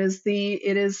Belt. It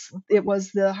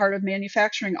was the heart of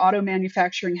manufacturing, auto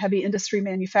manufacturing, heavy industry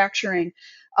manufacturing.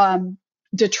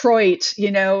 Detroit,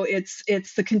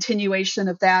 it's the continuation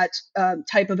of that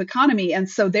type of economy. And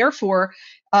so therefore,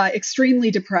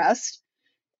 extremely depressed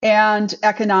and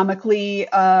economically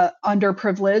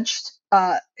underprivileged,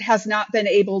 has not been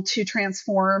able to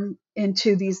transform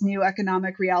into these new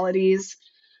economic realities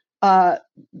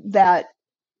that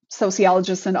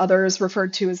sociologists and others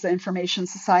referred to as the information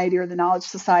society or the knowledge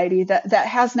society. That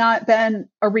has not been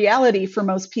a reality for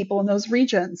most people in those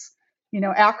regions.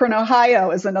 Akron,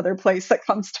 Ohio is another place that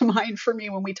comes to mind for me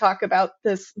when we talk about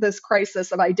this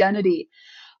crisis of identity.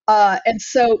 And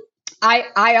so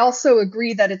I also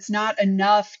agree that it's not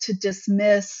enough to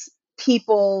dismiss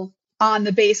people on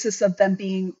the basis of them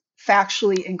being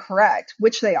factually incorrect,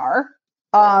 which they are,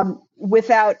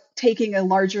 without taking a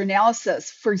larger analysis.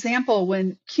 For example,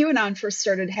 when QAnon first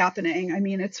started happening, I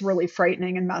mean, it's really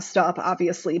frightening and messed up,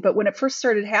 obviously, but when it first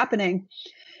started happening,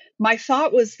 my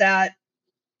thought was that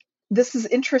this is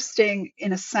interesting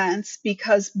in a sense,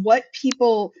 because what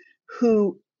people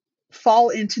who fall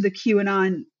into the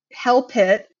QAnon hell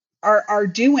pit are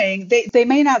doing, they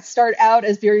may not start out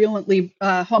as virulently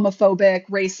homophobic,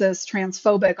 racist,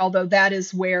 transphobic, although that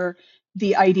is where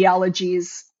the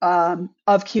ideologies of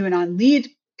QAnon lead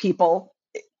people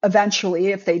eventually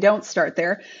if they don't start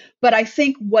there. But I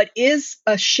think what is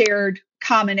a shared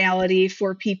commonality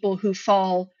for people who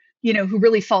who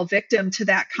really fall victim to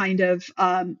that kind of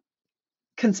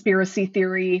conspiracy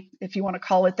theory, if you want to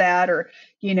call it that, or,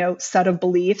 set of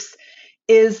beliefs,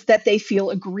 is that they feel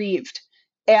aggrieved.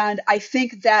 And I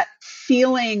think that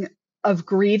feeling of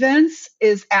grievance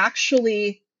is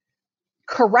actually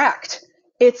correct.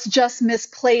 It's just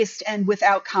misplaced and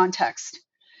without context.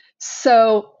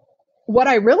 So what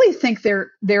I really think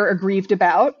they're aggrieved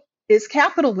about is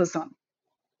capitalism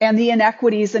and the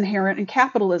inequities inherent in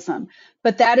capitalism.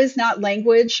 But that is not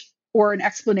language or an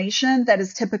explanation that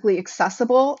is typically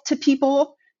accessible to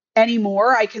people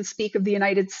anymore. I can speak of the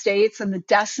United States and the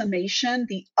decimation,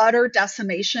 the utter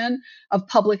decimation of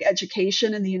public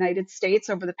education in the United States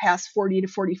over the past 40 to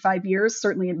 45 years,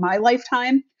 certainly in my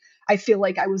lifetime. I feel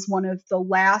like I was one of the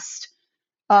last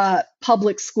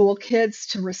public school kids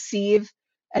to receive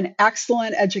an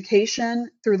excellent education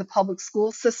through the public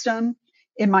school system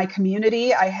in my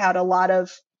community. I had a lot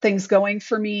of things going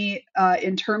for me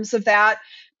in terms of that,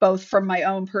 both from my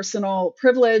own personal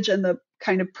privilege and the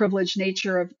kind of privileged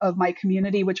nature of my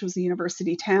community, which was the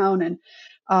university town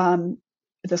and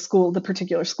the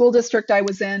particular school district I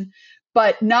was in.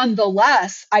 But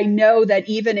nonetheless, I know that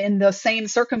even in the same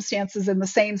circumstances, in the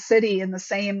same city, in the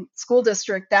same school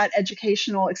district, that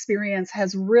educational experience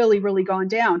has really, really gone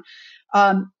down.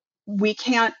 We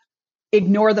can't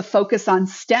ignore the focus on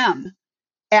STEM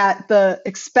at the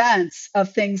expense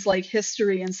of things like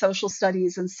history and social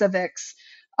studies and civics,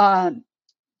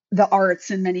 the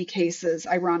arts in many cases,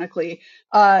 ironically.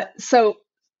 So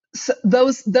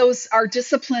those are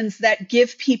disciplines that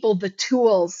give people the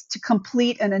tools to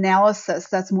complete an analysis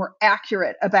that's more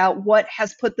accurate about what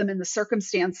has put them in the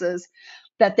circumstances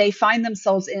that they find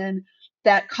themselves in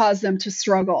that cause them to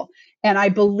struggle. And I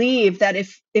believe that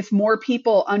if more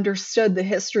people understood the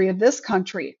history of this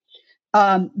country,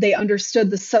 they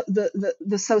understood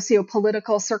the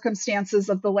socio-political circumstances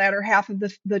of the latter half of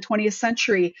the 20th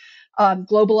century,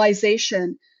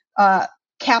 globalization,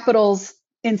 capital's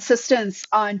insistence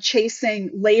on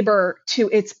chasing labor to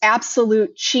its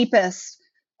absolute cheapest,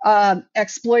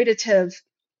 exploitative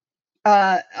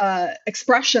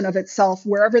expression of itself,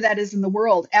 wherever that is in the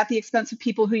world, at the expense of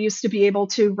people who used to be able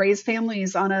to raise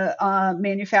families on a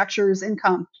manufacturer's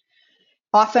income,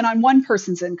 often on one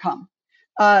person's income.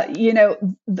 You know,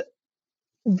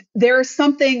 there is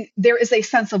a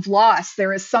sense of loss.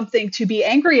 There is something to be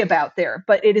angry about there,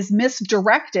 but it is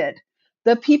misdirected.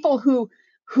 The people who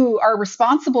are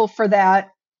responsible for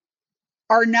that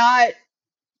are not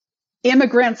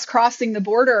immigrants crossing the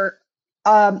border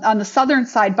on the southern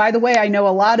side. By the way, I know a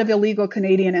lot of illegal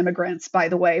Canadian immigrants, by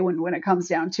the way, when it comes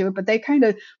down to it, but they kind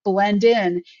of blend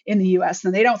in the US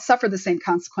and they don't suffer the same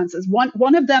consequences.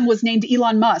 One of them was named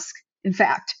Elon Musk, in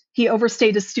fact. He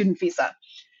overstayed his student visa.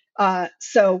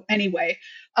 So anyway,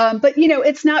 but you know,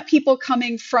 it's not people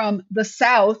coming from the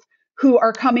South who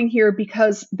are coming here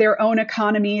because their own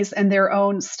economies and their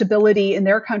own stability in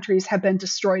their countries have been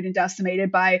destroyed and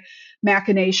decimated by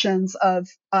machinations of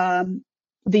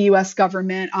the U.S.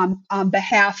 government on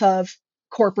behalf of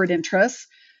corporate interests.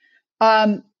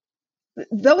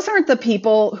 Those aren't the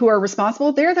people who are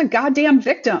responsible. They're the goddamn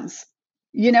victims.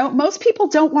 You know, most people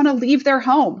don't want to leave their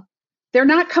home. They're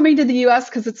not coming to the U.S.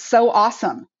 because it's so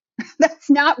awesome. That's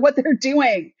not what they're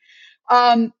doing.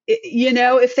 You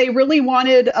know, if they really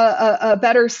wanted a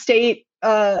better state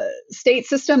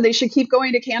system, they should keep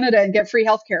going to Canada and get free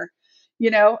healthcare.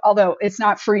 You know, although it's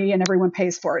not free and everyone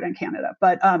pays for it in Canada.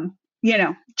 But you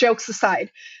know, jokes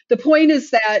aside, the point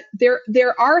is that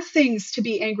there are things to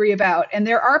be angry about, and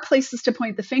there are places to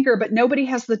point the finger, but nobody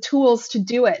has the tools to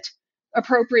do it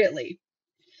appropriately.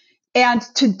 And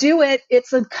to do it,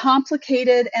 it's a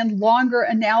complicated and longer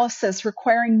analysis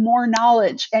requiring more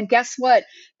knowledge. And guess what?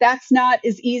 That's not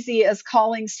as easy as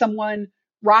calling someone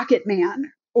Rocket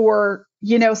Man or,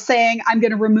 you know, saying, I'm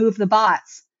going to remove the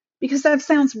bots, because that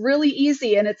sounds really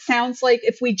easy. And it sounds like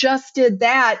if we just did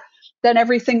that, then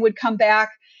everything would come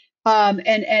back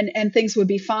and things would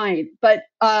be fine. But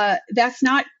that's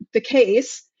not the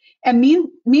case. And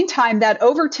meantime, that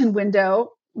Overton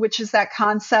window, which is that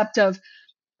concept of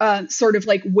sort of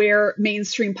like where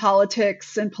mainstream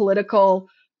politics and political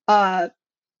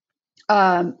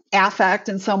affect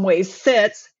in some ways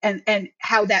sits, and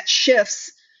how that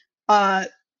shifts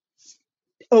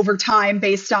over time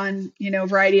based on, you know, a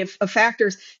variety of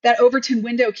factors. That Overton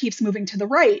window keeps moving to the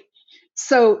right.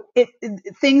 So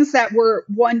things that were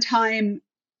one time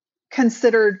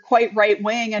considered quite right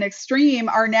wing and extreme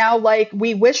are now like,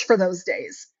 we wish for those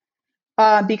days.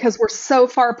 Because we're so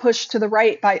far pushed to the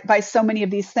right by so many of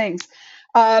these things.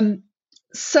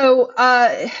 So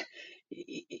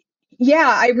yeah,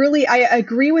 I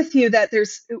agree with you that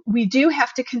we do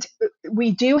have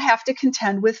to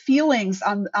contend with feelings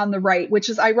on the right, which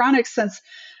is ironic since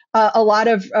a lot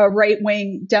of right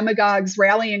wing demagogues'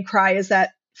 rallying cry is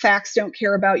that facts don't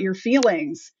care about your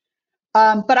feelings.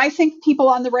 But I think people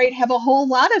on the right have a whole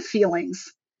lot of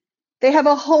feelings. They have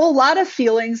a whole lot of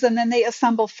feelings, and then they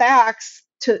assemble facts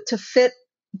to fit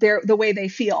the way they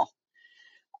feel.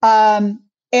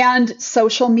 And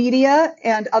social media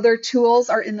and other tools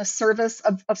are in the service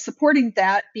of supporting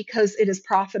that because it is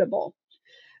profitable.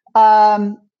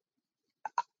 Um,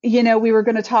 we were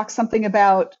going to talk something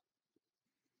about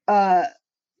uh,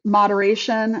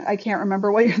 moderation. I can't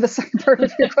remember what the second part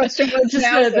of your question was Just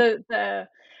now.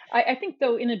 I think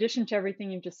though, in addition to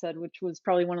everything you've just said, which was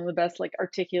probably one of the best like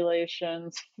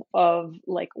articulations of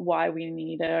like why we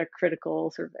need a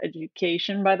critical sort of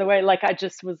education, by the way, like I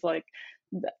just was like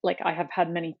I have had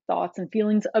many thoughts and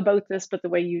feelings about this, but the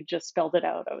way you just spelled it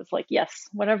out, I was like, yes,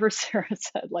 whatever Sarah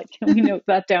said, like, can we note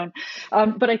that down?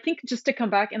 But I think just to come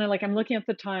back and I'm looking at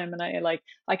the time and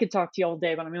I could talk to you all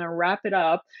day, but I'm going to wrap it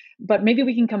up. But maybe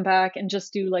we can come back and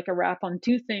just do like a wrap on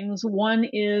two things. One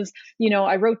is,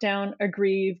 I wrote down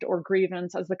aggrieved or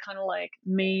grievance as the kind of like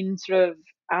main sort of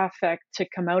affect to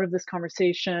come out of this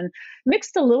conversation,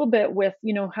 mixed a little bit with,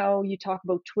 how you talk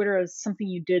about Twitter as something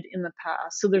you did in the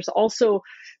past. So there's also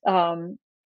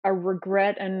a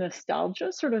regret and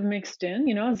nostalgia sort of mixed in,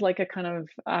 as like a kind of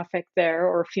affect there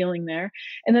or feeling there.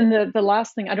 And then the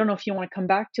last thing, I don't know if you want to come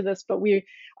back to this, but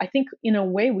I think in a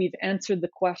way we've answered the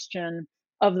question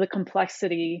of the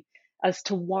complexity as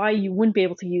to why you wouldn't be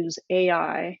able to use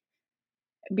AI,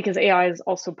 because AI is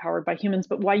also powered by humans,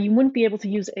 but why you wouldn't be able to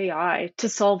use AI to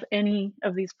solve any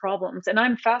of these problems. And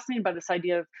I'm fascinated by this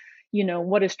idea of,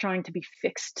 what is trying to be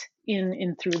fixed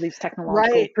in through these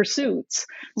technological Right, pursuits.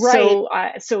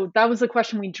 right. So that was the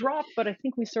question we dropped, but I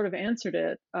think we sort of answered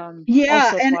it.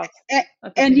 Yeah, Also at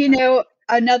the and same time.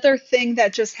 another thing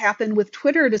that just happened with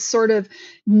Twitter to sort of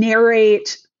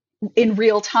narrate in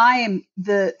real time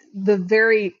the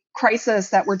very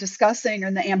crisis that we're discussing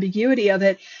and the ambiguity of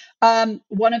it.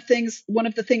 One of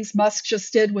the things Musk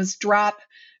just did was drop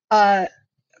uh,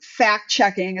 fact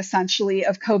checking essentially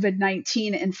of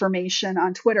COVID-19 information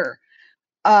on Twitter,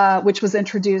 which was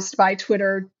introduced by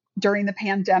Twitter during the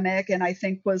pandemic, and I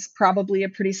think was probably a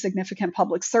pretty significant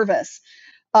public service.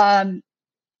 Um,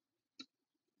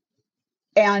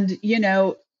 and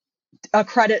a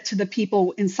credit to the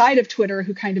people inside of Twitter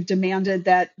who kind of demanded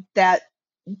that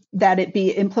it be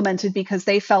implemented because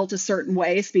they felt a certain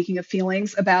way, speaking of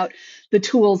feelings, about the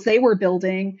tools they were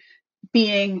building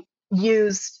being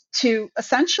used to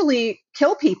essentially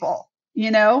kill people.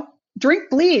 Drink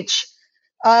bleach,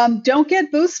 don't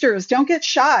get boosters, don't get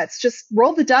shots, just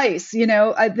roll the dice.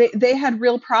 They had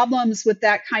real problems with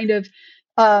that kind of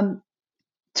um,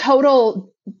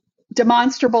 total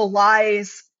demonstrable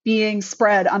lies being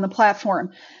spread on the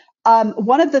platform.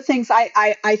 One of the things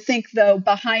I think, though,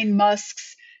 behind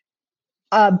Musk's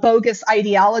bogus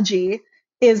ideology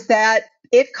is that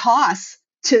it costs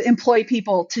to employ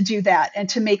people to do that and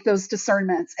to make those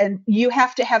discernments. And you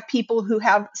have to have people who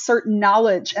have certain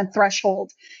knowledge and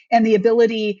threshold and the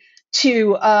ability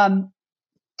to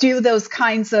do those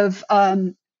kinds of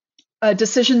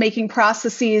decision-making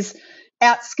processes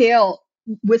at scale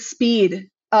with speed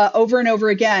over and over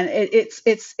again.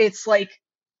 It's like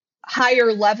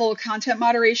higher level content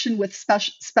moderation with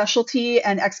specialty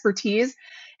and expertise.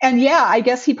 And yeah, I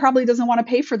guess he probably doesn't want to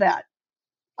pay for that.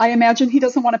 I imagine he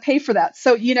doesn't want to pay for that.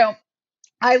 So,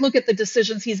 I look at the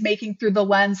decisions he's making through the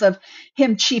lens of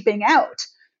him cheaping out,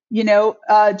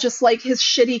 just like his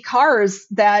shitty cars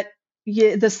that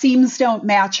the seams don't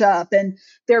match up and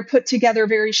they're put together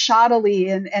very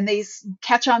shoddily and they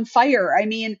catch on fire. I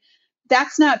mean,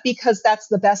 that's not because that's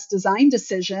the best design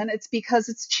decision. It's because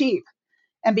it's cheap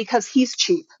and because he's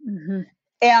cheap. Mm-hmm.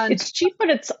 And It's cheap, but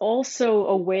it's also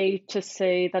a way to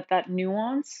say that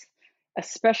nuance,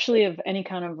 especially of any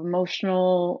kind of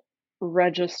emotional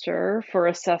register for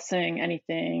assessing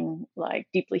anything like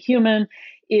deeply human,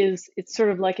 it's sort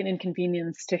of like an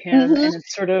inconvenience to him. mhm, And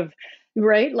it's sort of,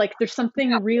 right? Like there's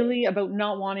something really about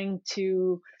not wanting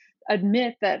to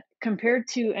admit that compared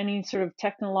to any sort of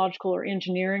technological or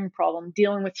engineering problem,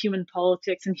 dealing with human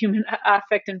politics and human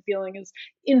affect and feeling is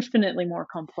infinitely more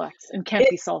complex and can't it,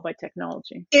 be solved by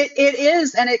technology. it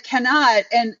is, and it cannot.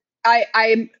 And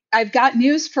I've got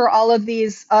news for all of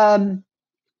these,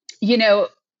 you know,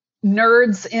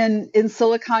 nerds in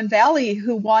Silicon Valley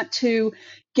who want to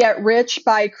get rich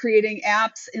by creating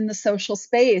apps in the social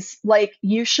space. Like,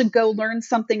 you should go learn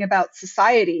something about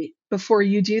society before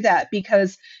you do that,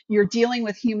 because you're dealing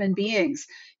with human beings.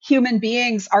 Human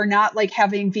beings are not like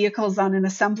having vehicles on an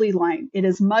assembly line. It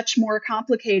is much more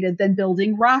complicated than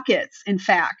building rockets, in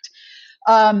fact.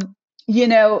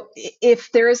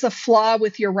 If there is a flaw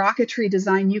with your rocketry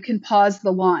design, you can pause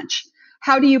the launch.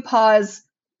 How do you pause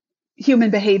human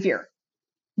behavior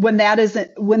when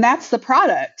that's the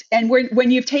product? And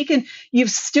when you've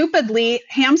stupidly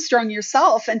hamstrung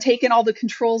yourself and taken all the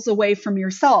controls away from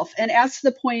yourself. And as to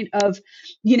the point of,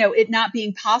 it not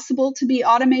being possible to be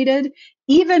automated,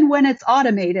 even when it's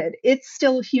automated, it's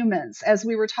still humans, as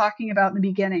we were talking about in the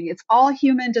beginning. It's all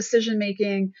human decision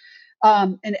making,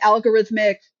 and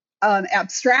algorithmic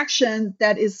abstraction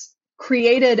that is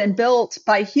created and built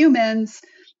by humans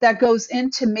that goes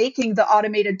into making the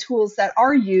automated tools that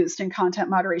are used in content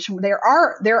moderation. There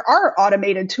are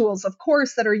automated tools, of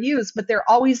course, that are used, but they're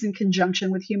always in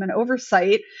conjunction with human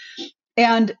oversight.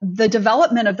 And the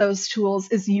development of those tools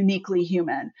is uniquely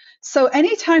human. So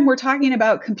anytime we're talking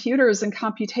about computers and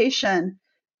computation,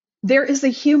 there is a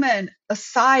human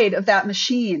aside of that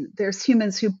machine. There's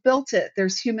humans who built it.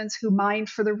 There's humans who mined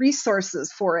for the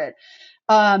resources for it.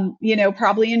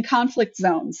 Probably in conflict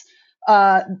zones,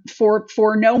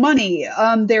 for no money.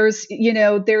 There's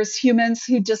humans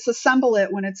who disassemble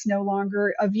it when it's no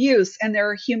longer of use, and there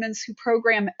are humans who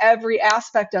program every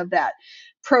aspect of that.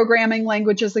 Programming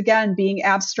languages, again, being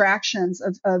abstractions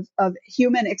of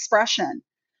human expression,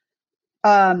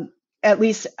 at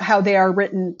least how they are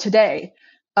written today.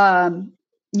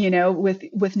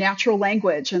 With natural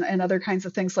language and other kinds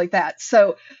of things like that.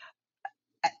 So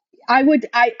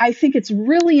I think it's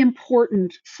really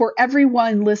important for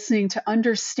everyone listening to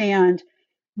understand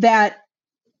that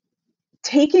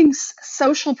taking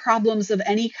social problems of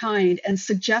any kind and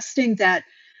suggesting that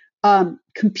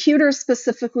computers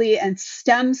specifically and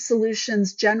STEM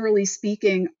solutions, generally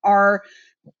speaking, are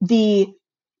the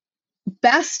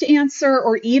best answer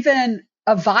or even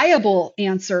a viable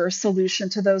answer or solution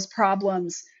to those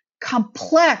problems,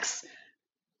 complex,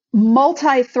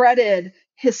 multi-threaded,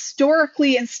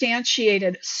 historically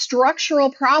instantiated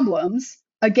structural problems.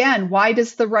 Again, why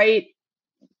does the right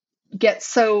get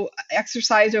so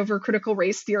exercised over critical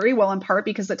race theory? Well, in part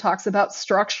because it talks about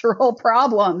structural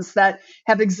problems that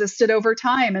have existed over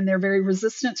time, and they're very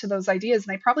resistant to those ideas.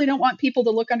 And they probably don't want people to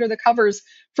look under the covers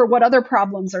for what other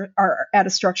problems are at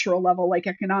a structural level, like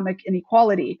economic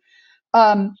inequality.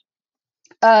 But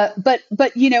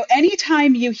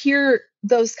anytime you hear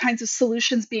those kinds of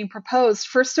solutions being proposed,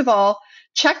 first of all,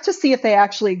 check to see if they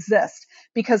actually exist,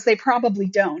 because they probably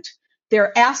don't.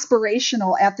 They're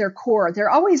aspirational at their core. They're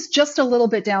always just a little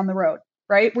bit down the road,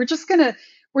 right? We're just gonna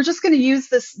use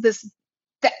this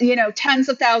tens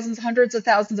of thousands, hundreds of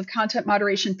thousands of content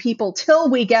moderation people till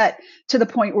we get to the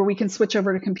point where we can switch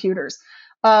over to computers.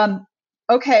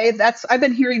 Okay, I've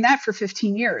been hearing that for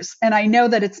 15 years, and I know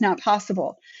that it's not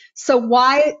possible. So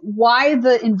why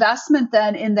the investment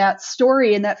then in that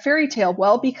story, in that fairy tale?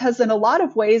 Well, because in a lot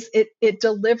of ways it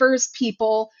delivers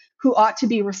people who ought to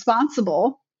be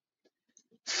responsible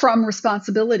from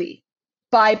responsibility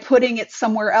by putting it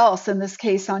somewhere else, in this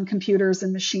case on computers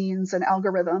and machines and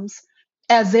algorithms,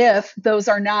 as if those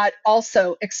are not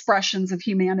also expressions of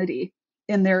humanity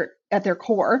at their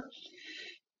core.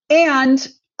 And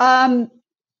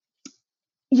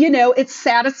it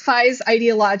satisfies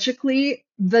ideologically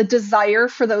the desire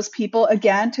for those people,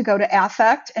 again, to go to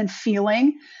affect and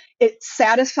feeling. It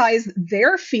satisfies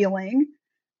their feeling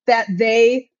that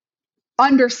they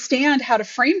understand how to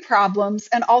frame problems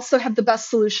and also have the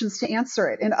best solutions to answer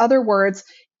it. In other words,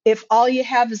 if all you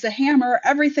have is a hammer,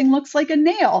 everything looks like a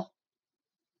nail.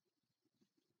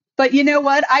 But you know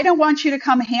what? I don't want you to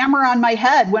come hammer on my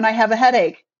head when I have a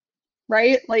headache,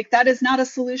 right? Like, that is not a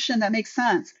solution that makes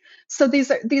sense. So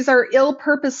these are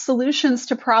ill-purposed solutions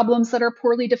to problems that are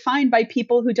poorly defined by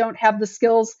people who don't have the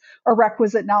skills or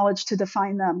requisite knowledge to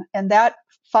define them. And that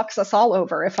fucks us all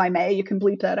over, if I may. You can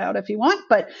bleep that out if you want,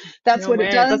 but that's what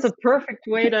it does. That's a perfect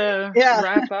way to Yeah.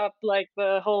 wrap up like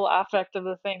the whole affect of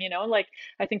the thing, like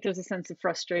I think there's a sense of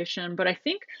frustration, but I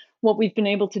think what we've been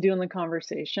able to do in the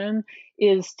conversation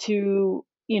is to,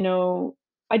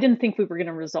 I didn't think we were going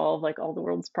to resolve like all the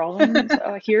world's problems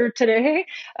here today.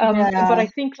 But I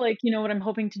think what I'm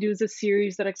hoping to do is a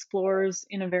series that explores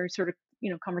in a very sort of,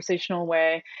 conversational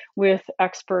way with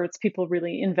experts, people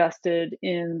really invested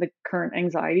in the current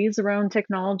anxieties around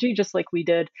technology, just like we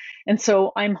did. And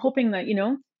so I'm hoping that,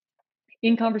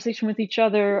 in conversation with each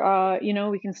other,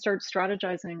 we can start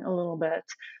strategizing a little bit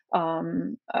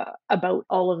about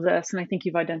all of this. And I think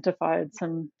you've identified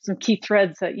some key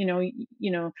threads that,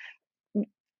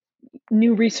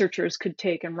 new researchers could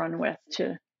take and run with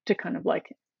to kind of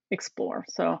like explore.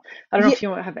 So I don't know if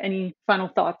you have any final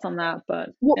thoughts on that, but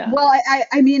yeah. Well,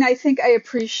 I think I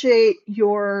appreciate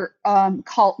your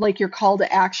call, like your call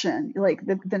to action. Like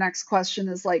the next question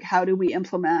is like, how do we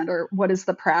implement, or what is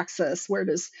the praxis? Where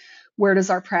does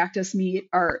our practice meet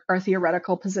our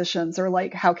theoretical positions, or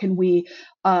like how can we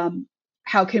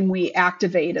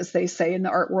activate, as they say in the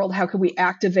art world, how can we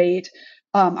activate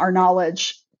our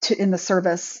knowledge in the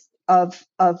service of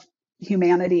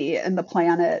humanity and the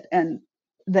planet and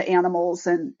the animals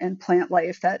and plant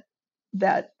life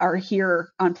that are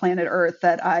here on planet Earth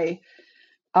that I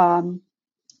um,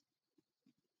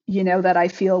 that I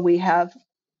feel we have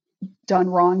done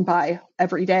wrong by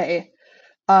every day.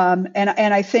 And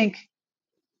I think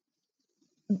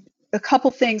a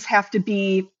couple things have to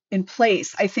be in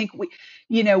place. I think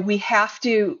we have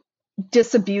to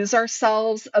disabuse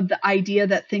ourselves of the idea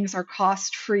that things are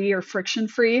cost free or friction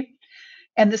free.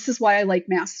 And this is why I like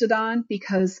Mastodon,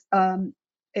 because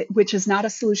which is not a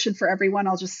solution for everyone.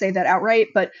 I'll just say that outright.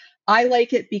 But I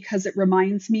like it because it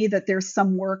reminds me that there's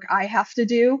some work I have to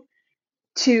do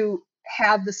to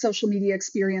have the social media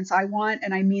experience I want.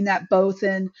 And I mean that both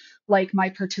in like my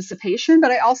participation,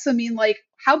 but I also mean like,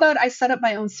 how about I set up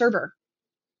my own server?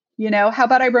 How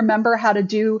about I remember how to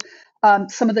do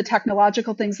some of the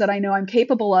technological things that I know I'm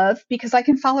capable of because I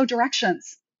can follow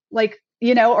directions, like,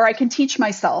 or I can teach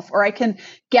myself, or I can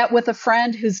get with a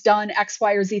friend who's done X,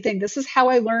 Y, or Z thing. This is how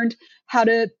I learned how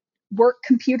to work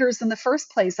computers in the first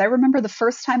place. I remember the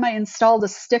first time I installed a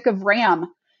stick of RAM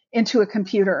into a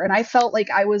computer, and I felt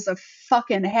like I was a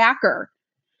fucking hacker.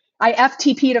 I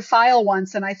FTP'd a file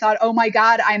once and I thought, oh my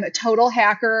God, I'm a total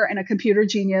hacker and a computer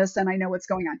genius and I know what's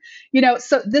going on.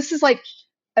 So this is like,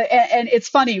 and it's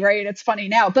funny, right? It's funny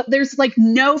now, but there's like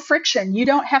no friction. You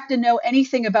don't have to know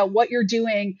anything about what you're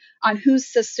doing on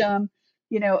whose system.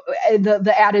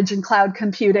 The adage in cloud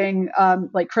computing,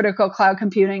 like critical cloud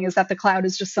computing, is that the cloud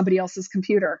is just somebody else's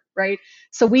computer, right?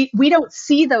 So we don't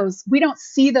see those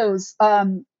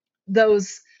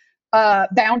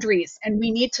boundaries, and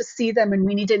we need to see them and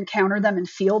we need to encounter them and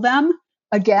feel them.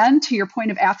 Again, to your point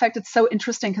of affect, it's so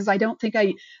interesting because I don't think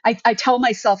I tell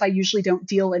myself I usually don't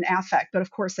deal in affect, but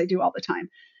of course I do all the time.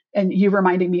 And you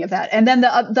reminding me of that. And then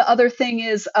the other thing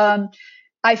is,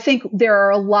 I think there are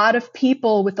a lot of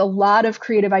people with a lot of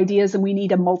creative ideas, and we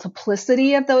need a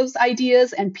multiplicity of those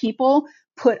ideas and people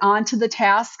put onto the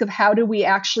task of how do we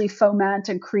actually foment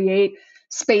and create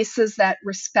spaces that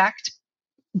respect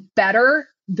better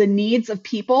the needs of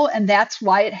people. And that's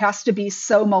why it has to be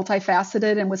so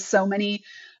multifaceted and with so many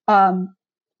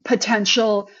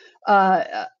potential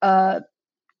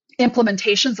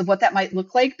implementations of what that might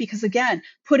look like. Because again,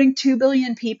 putting 2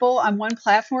 billion people on one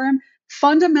platform,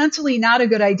 fundamentally not a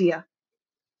good idea.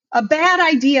 A bad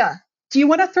idea. Do you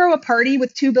want to throw a party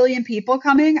with 2 billion people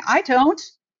coming? I don't.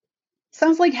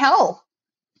 Sounds like hell.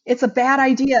 It's a bad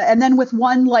idea. And then with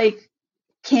one like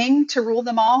king to rule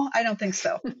them all, I don't think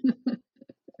so.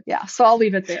 Yeah, so I'll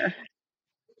leave it there.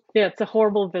 Yeah, it's a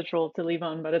horrible visual to leave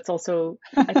on, but it's also,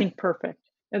 I think, perfect.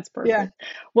 It's perfect. Yeah.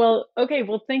 Well, okay.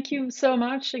 Well, thank you so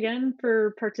much again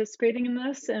for participating in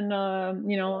this. And,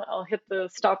 I'll hit the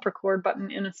stop record button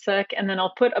in a sec, and then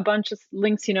I'll put a bunch of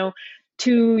links,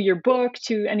 to your book,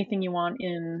 to anything you want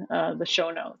in the show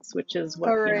notes, which is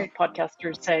what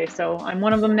podcasters say. So I'm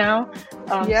one of them now.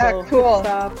 Yeah, so cool. Hit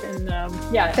stop and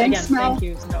Thanks, again, Mel. thank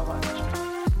you so much.